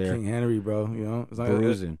Henry's there. King Henry, bro. You know,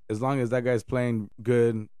 as long as that guy's playing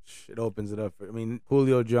good, it opens it up.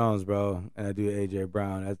 Julio Jones, bro, and I do A.J.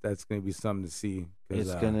 Brown. That's going to be something to see.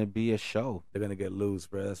 It's going to be a show. They're going to get loose,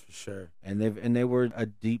 bro. That's for sure. And they were a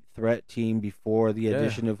deep threat team before the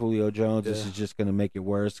addition of Julio Jones. This is just going to make it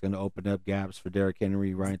worse. It's going to open up gaps for Derrick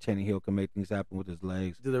Henry. Ryan Tannehill can make things happen with his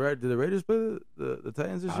legs. Did the Raiders play the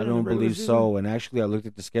Titans this year? I don't believe so. And actually, I looked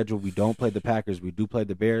at the schedule. We don't play the Packers. We do play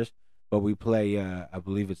the Bears. But we play, I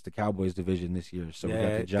believe it's the Cowboys division this year. So we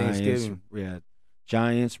got the Giants. Yeah.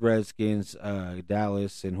 Giants, Redskins,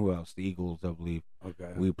 Dallas, and who else? The Eagles, I believe.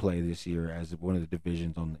 Okay. We play this year as one of the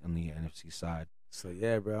divisions on the NFC side. So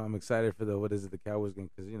yeah, bro, I'm excited for the Cowboys game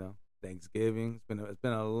because Thanksgiving. It's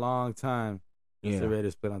been a long time since the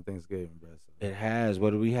Raiders played on Thanksgiving, bro. So. It has.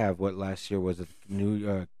 What do we have? What last year was it?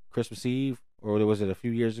 Christmas Eve, or was it a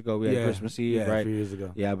few years ago? We had Christmas Eve, right? A few years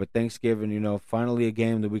ago. Yeah, but Thanksgiving, finally a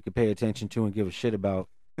game that we could pay attention to and give a shit about.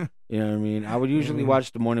 You know what I mean? I would usually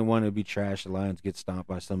watch the morning one. It'd be trash. The Lions get stomped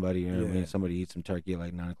by somebody. You know what I mean? Somebody eats some turkey at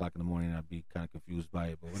like 9 o'clock in the morning. I'd be kind of confused by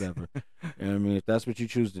it, but whatever. You know what I mean? If that's what you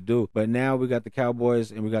choose to do. But now we got the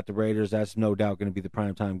Cowboys and we got the Raiders. That's no doubt going to be the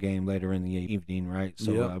primetime game later in the evening, right?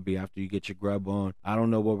 So it'll be after you get your grub on. I don't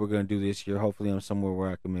know what we're going to do this year. Hopefully I'm somewhere where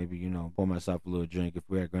I can maybe, pour myself a little drink. If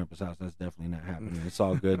we're at Grandpa's house, that's definitely not happening. It's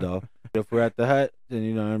all good, though. If we're at the hut, then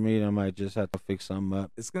you know what I mean? I might just have to fix something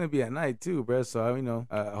up. It's going to be at night, too, bro. So,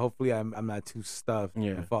 hopefully I'm not too stuffed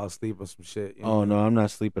and fall asleep on some shit. No, I'm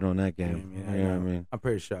not sleeping on that game. You know what I mean? I'm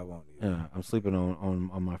pretty sure I won't either. Yeah, I'm sleeping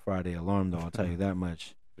on my Friday alarm, though, I'll tell you that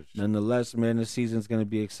much. Nonetheless, man, this season's going to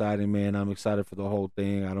be exciting, man. I'm excited for the whole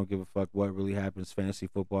thing. I don't give a fuck what really happens. Fantasy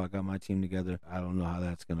football, I got my team together. I don't know how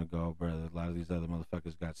that's going to go, brother. A lot of these other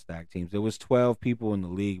motherfuckers got stacked teams. There was 12 people in the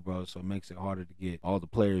league, bro, so it makes it harder to get all the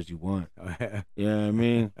players you want. You know what I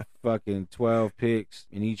mean? Fucking 12 picks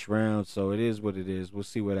in each round, so it is what it is. We'll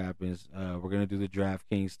see what happens. We're going to do the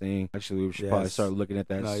DraftKings thing. Actually, we should probably start looking at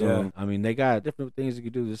that soon. Yeah. I mean, they got different things you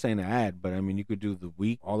could do. This ain't an ad, but, I mean, you could do the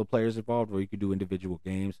week, all the players involved, or you could do individual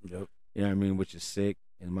games. Yep. You know what I mean? Which is sick,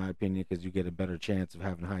 in my opinion, because you get a better chance of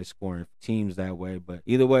having high-scoring teams that way. But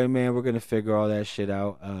either way, man, we're going to figure all that shit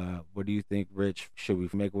out. What do you think, Rich? Should we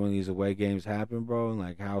make one of these away games happen, bro? And,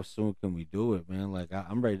 like, how soon can we do it, man? Like,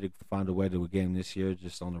 I'm ready to find a way to a game this year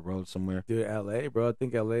just on the road somewhere. Dude, L.A., bro. I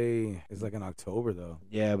think L.A. is, like, in October, though.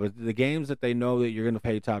 Yeah, but the games that they know that you're going to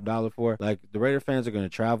pay top dollar for, like, the Raider fans are going to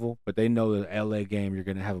travel, but they know the L.A. game, you're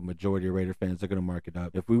going to have a majority of Raider fans. They're going to mark it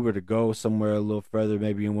up. If we were to go somewhere a little further,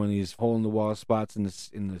 maybe in one of these hole in the wall spots in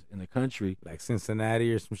the country, like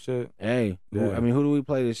Cincinnati or some shit. Hey, Yeah. I mean, who do we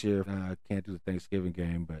play this year? I can't do the Thanksgiving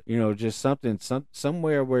game, but just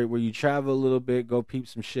somewhere where you travel a little bit, go peep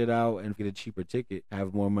some shit out, and get a cheaper ticket,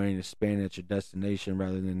 have more money to spend at your destination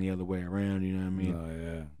rather than the other way around. You know what I mean? Oh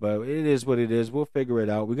yeah. But it is what it is. We'll figure it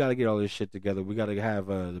out. We got to get all this shit together. We got to have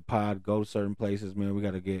the pod go certain places, man. We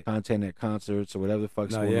got to get content at concerts or whatever the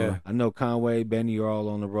fuck's going on. I know Conway, Benny are all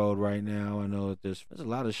on the road right now. I know that there's a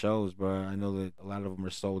lot of shows, bro. I know that a lot of them are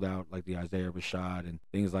sold out, like the Isaiah Rashad and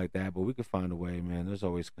things like that. But we could find a way, man. There's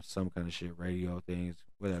always some kind of shit, radio things,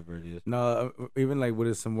 whatever it is. No, even like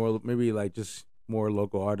with some more, maybe like just more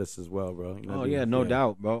local artists as well, bro. No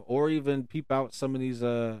doubt, bro. Or even peep out some of these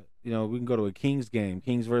we can go to a Kings game,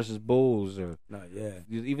 Kings versus Bulls, or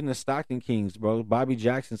even the Stockton Kings, bro. Bobby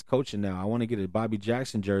Jackson's coaching now. I want to get a Bobby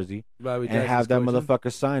Jackson jersey and have that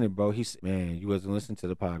motherfucker sign it, bro. Man, you wasn't listening to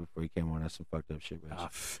the pod before you came on. That's some fucked up shit, man.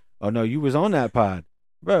 Oh no, you was on that pod.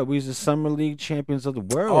 Bro, we was the Summer League champions of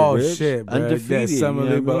the world. Oh, Rich. Shit, bro. Undefeated. Yeah, Summer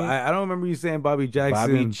League, but I don't remember you saying Bobby Jackson.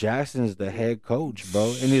 Bobby Jackson is the head coach,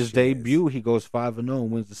 bro. In his debut, he goes 5-0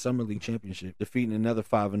 and wins the Summer League championship, defeating another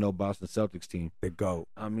 5-0 Boston Celtics team. The GOAT.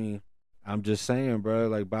 I mean, I'm just saying, bro,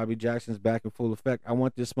 like Bobby Jackson's back in full effect. I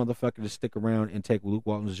want this motherfucker to stick around and take Luke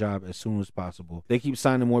Walton's job as soon as possible. They keep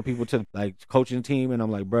signing more people to like coaching team, and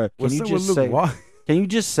I'm like, bro, can you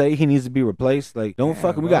just say he needs to be replaced? Like, don't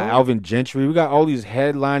fucking. We got Alvin Gentry. We got all these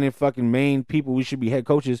headlining fucking main people. We should be head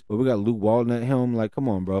coaches, but we got Luke Walton at helm. Like, come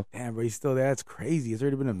on, bro. Damn, bro, he's still there. That's crazy. It's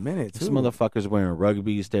already been a minute, too. This motherfucker's wearing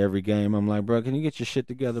rugbies to every game. I'm like, bro, can you get your shit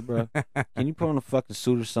together, bro? Can you put on a fucking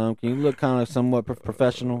suit or something? Can you look kind of somewhat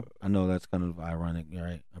professional? I know that's kind of ironic,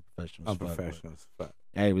 right? I'm professional as fuck.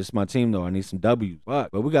 Hey, it's my team, though. I need some W's. Fuck.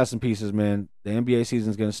 But we got some pieces, man. The NBA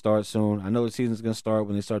season's going to start soon. I know the season's going to start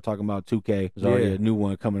when they start talking about 2K. There's already a new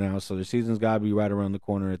one coming out, so the season's got to be right around the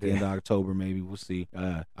corner at the end of October, maybe. We'll see.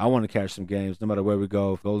 I want to catch some games no matter where we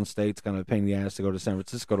go. Golden State's kind of a pain in the ass to go to San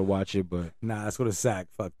Francisco to watch it, but... Nah, let's go to Sac.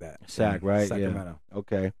 Fuck that. Sac, right? Sacramento. Yeah.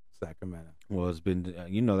 Okay. Sacramento. Well, it's been,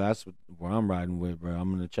 that's where I'm riding with, bro. I'm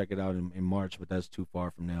going to check it out in March, but that's too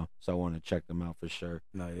far from now. So I want to check them out for sure.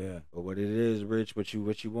 No, yeah. But what it is, Rich, what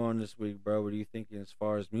you on this week, bro? What are you thinking as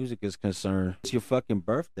far as music is concerned? It's your fucking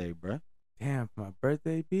birthday, bro. Damn, my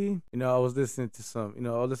birthday, B? I was listening to some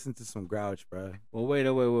Grouch, bro. Well,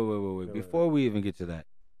 wait. Before we even get to that,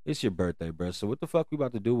 it's your birthday, bro. So what the fuck we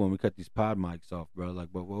about to do when we cut these pod mics off, bro? Like,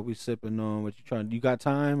 what we sipping on? What you trying? You got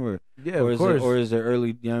time or? Yeah, of course. Or is it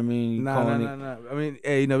early? You know what I mean? Nah. I mean,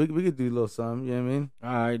 hey, we could do a little something. You know what I mean? All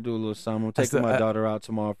right, do a little something. I'm taking my daughter out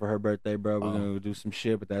tomorrow for her birthday, bro. We're gonna do some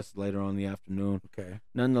shit, but that's later on in the afternoon. Okay.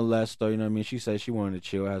 Nonetheless, though, you know what I mean? She said she wanted to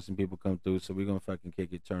chill, have some people come through, so we're gonna fucking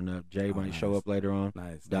kick it, turn up. Jay might show up later on.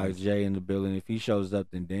 Nice. Dr. Jay in the building. If he shows up,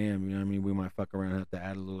 then damn, you know what I mean? We might fuck around and have to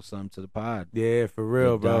add a little something to the pod. Yeah, for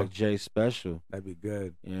real, bro. Dr. Jay special. That'd be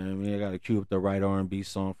good. You know what I mean? I gotta cue up the right R&B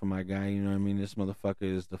song for my guy. You know what I mean? This motherfucker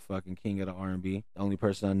is the fucking king of the R&B. The only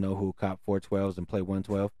person I know who cop 412s and play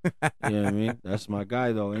 112. You know what I mean? That's my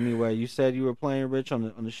guy, though. Anyway, you said you were playing, Rich,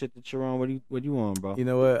 on the shit that you're on. What you on, bro? You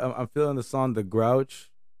know what? I'm feeling the song The Grouch.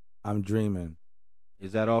 I'm Dreaming.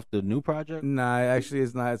 Is that off the new project? Nah, actually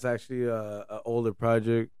it's not. It's actually a older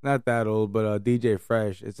project. Not that old, but DJ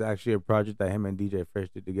Fresh. It's actually a project that him and DJ Fresh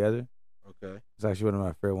did together. Okay. It's actually one of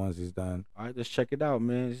my favorite ones he's done. All right, let's check it out,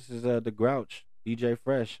 man. This is The Grouch, DJ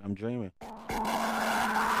Fresh. I'm Dreaming.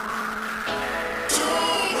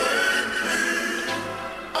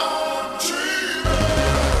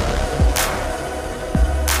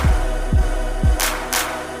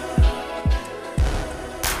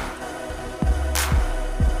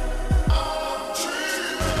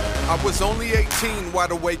 I was only 18,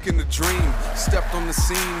 wide awake in a dream. Stepped on the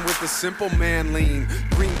scene with a simple man lean.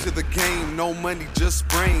 Green to the game, no money, just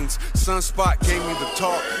brains. Sunspot gave me the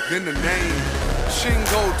talk, then the name.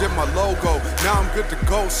 Shingo did my logo, now I'm good to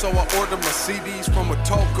go. So I ordered my CDs from a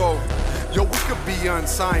Toko. Yo, we could be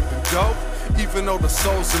unsigned and dope, even though the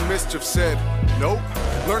souls of mischief said nope.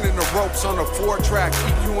 Learning the ropes on a 4-track,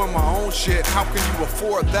 EQ on my own shit. How can you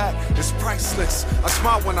afford that? It's priceless. I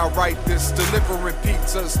smile when I write this, delivering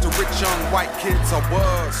pizzas to rich young white kids. I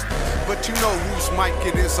was, but you know whose mic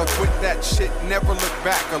it is. I quit that shit, never look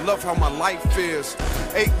back. I love how my life is.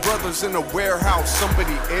 8 brothers in a warehouse,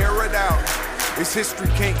 somebody air it out. It's history,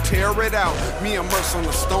 can't tear it out. Me immersed on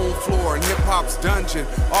the stone floor in hip-hop's dungeon,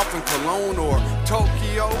 off in Cologne or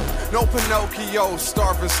Tokyo. No Pinocchio,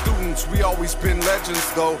 starving students, we always been legends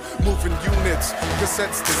though. Moving units,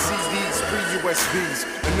 cassettes to CDs, pre-USBs.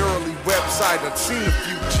 An early website, I'd seen a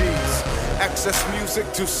few G's. Access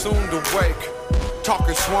music too soon to wake.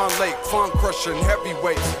 Talking Swan Lake, fun crushing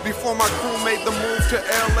heavyweights. Before my crew made the move to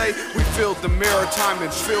LA, we filled the Maritime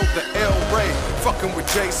and filled the El Rey. Fucking with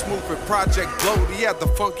Jay Smooth and Project Blowed. He had the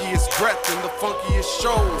funkiest breath and the funkiest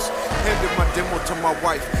shows. Handed my demo to my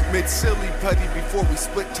wife, made silly putty before we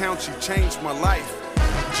split town. She changed my life.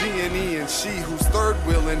 G&E and she, who's third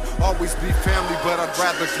wheeling, always be family, but I'd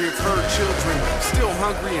rather give her children. Still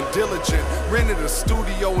hungry and diligent, rented a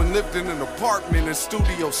studio and lived in an apartment in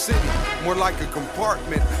Studio City, more like a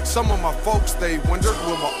compartment. Some of my folks, they wondered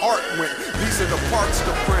where my art went. These are the parts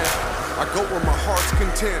to print. I go where my heart's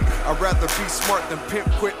content. I'd rather be smart than pimp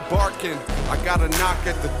quit barking. I got a knock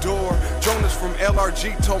at the door. Jonas from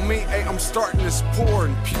LRG told me, hey, I'm starting this poor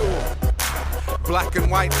and pure. Black and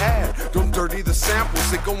white ad, don't dirty the samples,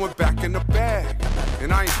 they going back in the bag.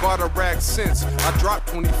 And I ain't bought a rag since. I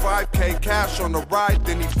dropped 25K cash on the ride,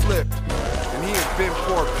 then he flipped. And he ain't been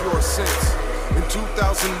poor pure since. In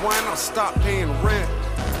 2001, I stopped paying rent.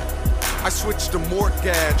 I switched to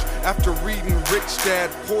mortgage after reading Rich Dad,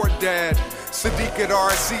 Poor Dad. Sadiq at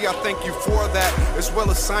RSC, I thank you for that. As well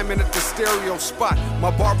as Simon at the Stereo Spot,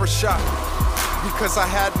 my barbershop. Because I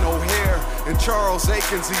had no hair. And Charles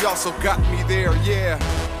Aikens, he also got me there, yeah.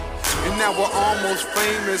 And now we're almost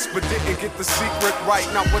famous, but didn't get the secret right,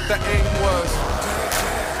 not what the aim was.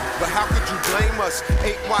 But how could you blame us?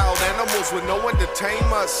 8 wild animals with no one to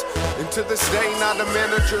tame us. And to this day, not a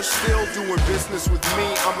manager, still doing business with me.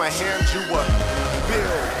 I'ma hand you a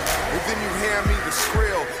bill, and then you hand me the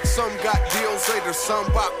skrill. Some got deals later,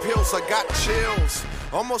 some bought pills, I got chills.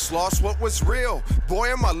 Almost lost what was real.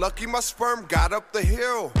 Boy, am I lucky my sperm got up the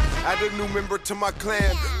hill. Add a new member to my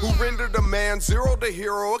clan who rendered a man zero to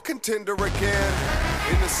hero, a contender again.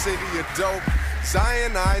 In the city of dope,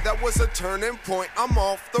 Zion that was a turning point. I'm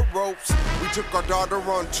off the ropes. We took our daughter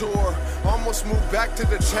on tour. Almost moved back to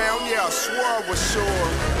the town, yeah, I swore I was sure.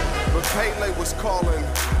 But Pele was calling.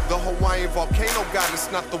 The Hawaiian volcano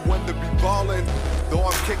goddess, not the one to be ballin'. Though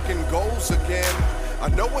I'm kicking goals again, I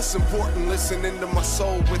know it's important listening to my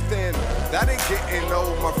soul within. That ain't getting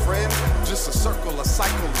old, my friend. Just a circle, a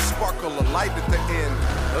cycle, a sparkle, a light at the end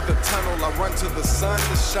of the tunnel. I run to the sun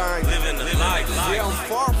to shine. Living the life. Yeah, I'm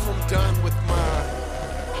far from done with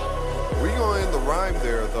mine. We gonna end the rhyme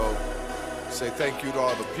there, though. Say thank you to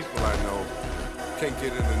all the people I know. Can't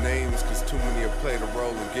get into names, cause too many have played a role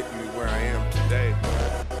in getting me where I am today.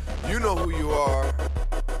 You know who you are,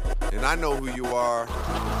 and I know who you are,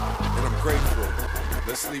 and I'm grateful.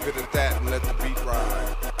 Let's leave it at that and let the beat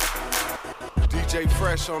ride. DJ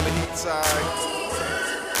Fresh on the heat side.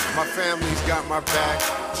 My family's got my back.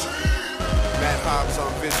 Matt Hobbs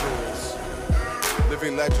on visuals.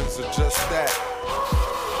 Living legends are just that.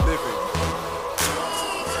 Living.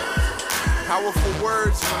 Powerful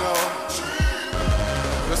words, you know.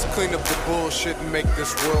 Let's clean up the bullshit and make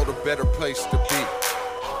this world a better place to be.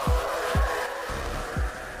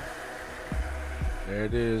 There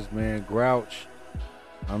it is, man. Grouch.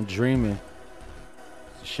 I'm dreaming.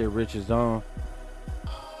 It's the shit Rich is on.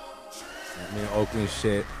 Me and Oakland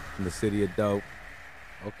shit from the city of dope.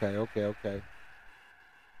 Okay.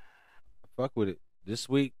 Fuck with it. This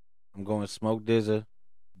week, I'm going Smoke Dizza,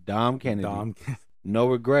 Dom Kennedy. No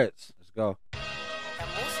regrets. Let's go.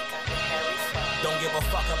 Don't give a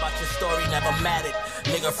fuck about your story, never mattered.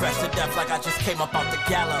 Nigga fresh to death like I just came up out the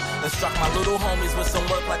gala. And struck my little homies with some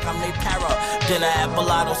work like I'm they para. Dinner at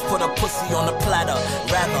Bellato's, put a pussy on the platter.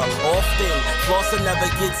 Rather, often, flossing never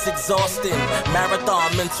gets exhausting.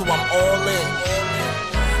 Marathon mental, I'm all in.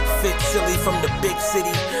 Fit silly from the big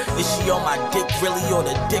city. Is she on my dick really, or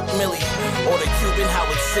the dick Millie? Or the Cuban, how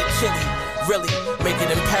it sit chilly? Really, make it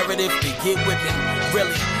imperative to get with me,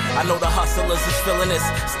 really. I know the hustlers is feeling this.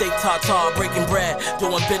 Steak tartare, breaking bread,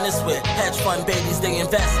 doing business with hedge fund babies, they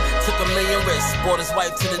invest. Took $1 million risks, brought his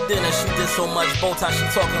wife to the dinner. She did so much Botox, she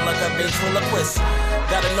talking like a ventriloquist.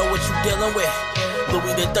 Gotta know what you dealing with.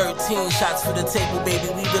 Louis the 13, shots for the table, baby,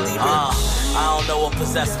 we believe it. I don't know what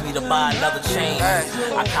possessed me to buy another chain.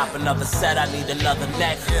 I cop another set, I need another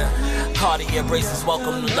neck. Cartier braces,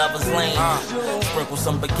 welcome to Lover's Lane. Sprinkle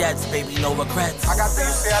some baguettes, baby, no regrets. I got the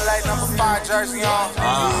UCLA number 5 jersey on.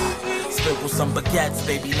 Sprinkle some baguettes,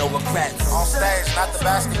 baby, no regrets. On stage, not the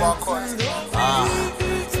basketball court.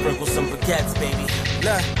 Sprinkle some baguettes, baby.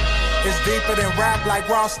 Look, it's deeper than rap like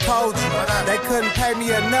Ross told you. They couldn't pay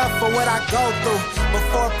me enough for what I go through.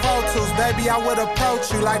 Before Pro Tools, baby, I would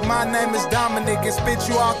approach you like my name is Dominic and spit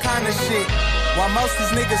you all kind of shit. While most these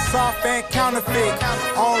niggas soft and counterfeit.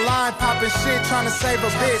 Online popping shit, trying to save a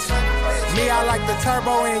bitch. Me, I like the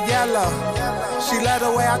turbo in yellow. She love the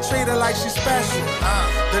way I treat her like she's special.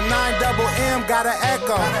 The 9 double M got an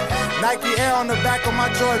echo. Nike Air on the back of my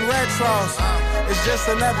Jordan Retros. It's just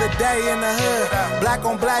another day in the hood. Black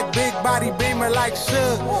on black, big body beamer like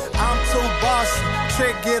Suge. I'm too bossy,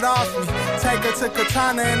 trick get off me. Take her to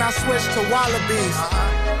Katana and I switch to Wallabies.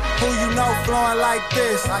 Who you know flowing like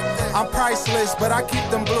this? I'm priceless, but I keep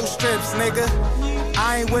them blue strips, nigga.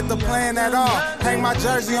 I ain't with the plan at all. Hang my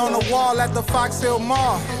jersey on the wall at the Fox Hill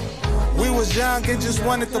Mall. We was young and just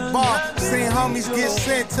wanted the ball. Seen homies get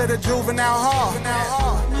sent to the juvenile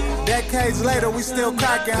hall. Decades later, we still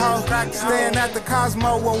cracking, ho. Staying at the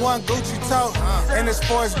Cosmo with one Gucci tote. And it's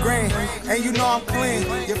forest green. And you know I'm clean.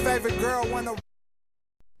 Your favorite girl wanna...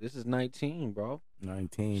 This is 19, bro.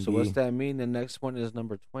 19. So what's that mean? The next one is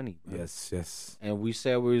number 20. Bro. Yes. And we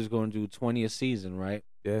said we was going to do 20 a season, right?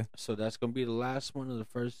 Yeah. So that's going to be the last one of the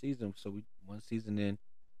first season. So we one season in.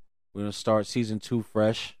 We're going to start season 2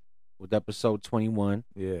 fresh with episode 21.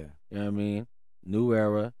 Yeah. You know what I mean? New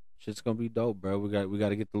era. Shit's going to be dope, bro. We got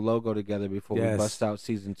to get the logo together before we bust out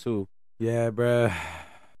season 2. Yeah, bro.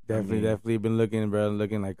 Definitely been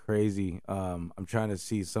looking like crazy. I'm trying to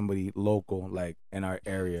see somebody local, like in our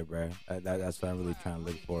area, bro. That's what I'm really trying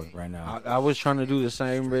to look for right now. I was trying to do the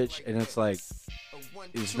same, Rich, and it's like,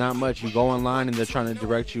 it's not much. You go online and they're trying to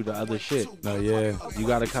direct you to other shit. No, yeah. You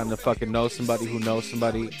gotta kind of fucking know somebody who knows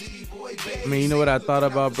somebody. I mean, you know what I thought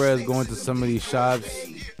about, bro, is going to some of these shops,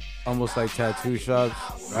 almost like tattoo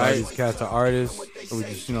shops, right? These cats are artists. So we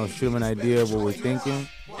just, shoot them an idea of what we're thinking.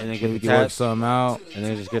 And then get the work tats. something out. And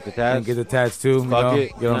then just get the tats. And get the tats too. Fuck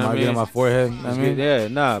it. Get on my forehead. I'm gonna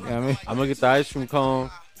get the ice cream cone.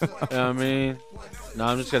 You know what I mean? No,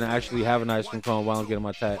 I'm just gonna actually have an ice cream cone while I'm getting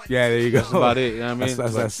my tat. Yeah, there you go. That's about it. You know what I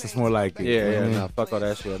mean? That's more like it. Yeah. Nah, fuck all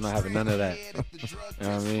that shit. I'm not having none of that. You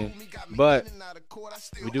know what I mean? But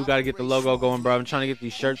we do gotta get the logo going, bro. I'm trying to get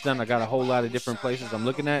these shirts done. I got a whole lot of different places I'm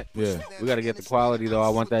looking at. Yeah. We gotta get the quality though. I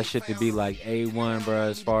want that shit to be like A1, bro,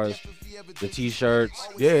 as far as the t-shirts.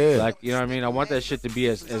 Yeah. Like, you know what I mean? I want that shit to be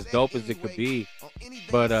as dope as it could be.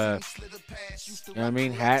 But you know what I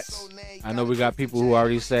mean? Hats. I know we got people who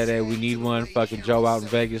already said, hey, we need one. Fucking Joe out in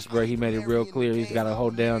Vegas, bro. He made it real clear. He's got to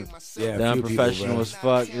hold down the unprofessional as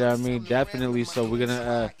fuck. You know what I mean? Definitely. So we're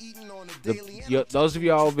gonna those of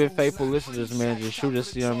y'all who've been faithful listeners, man, just shoot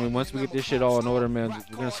us. You know what I mean? Once we get this shit all in order, man,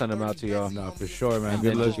 we're gonna send them out to y'all. No, for sure, man. And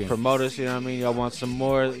Good looking. just promote us. You know what I mean? Y'all want some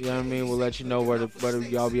more? You know what I mean? We'll let you know where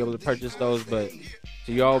y'all be able to purchase those. But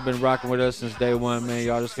to y'all been rocking with us since day one, man.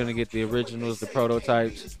 Y'all just gonna get the originals, the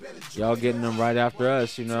prototypes. Y'all getting them right after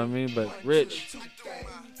us. You know what I mean? But Rich,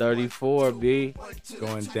 34, B.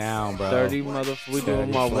 Going down, bro. 30, motherfucker. We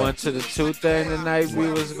doing my 1 to the 2 thing tonight, B.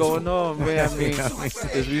 What's going on, man? I mean,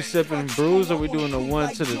 is we sipping brews or we doing the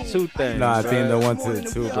 1 to the 2 thing? Nah, I think the 1 to the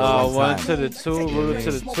 2, bro. 1 to the 2, root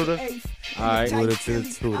to the 2. All right. Root to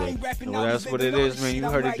the 2. Well, that's what it is, man. You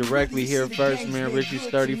heard it directly here first, man. Richie's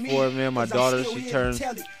 34, man. My daughter, she turned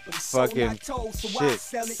fucking shit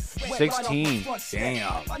 16.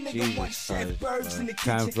 Damn. Jesus Christ.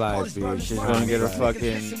 Time flies, dude. She's gonna get her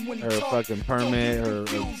fucking permit, her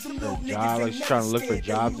job. Like she's trying to look for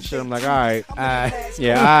jobs and shit. I'm like, all right. You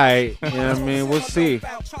know what I mean? We'll see.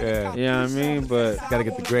 Yeah. You know what I mean? But gotta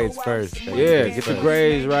get the grades first. Get the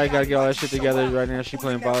grades right. Gotta get all that shit together. Right now, she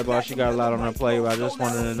playing volleyball. She got a lot on her plate. But I just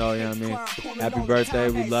wanted to know, you know what I mean? Happy birthday.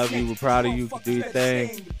 We love you. We're proud of you. Do your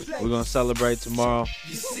thing. We're gonna celebrate tomorrow.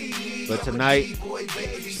 But tonight,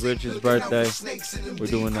 it's Rich's birthday. We're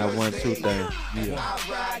doing that 1-2 thing. Yeah.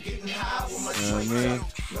 You know what I mean?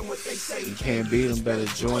 You can't beat them, better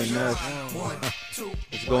join us.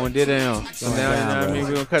 It's going down. So now, you know what I mean?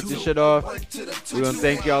 We're gonna cut this shit off. We're gonna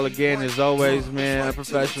thank y'all again as always, man.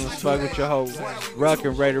 Unprofessionals, fuck with your host, Ruck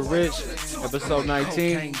and Raider Rich. Episode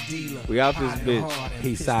 19. We out this bitch.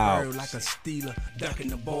 Peace out. Like a stealer, ducking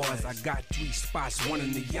the bars. I got 3 spots, 1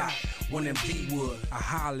 in the yacht, 1 in B-Wood. A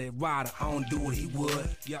Holly rider, I don't do what he would.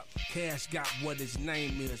 Yup, Cash got what his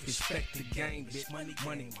name is. Respect the game, bitch.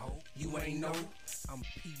 Money, ho. You ain't know. I'm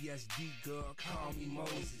PSD, girl. Call me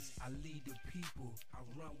Moses. I lead the people. I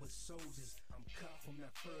run with soldiers. I'm cut from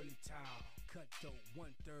that pearly tile. Cut though,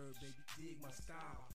 1/3, baby. Dig my style.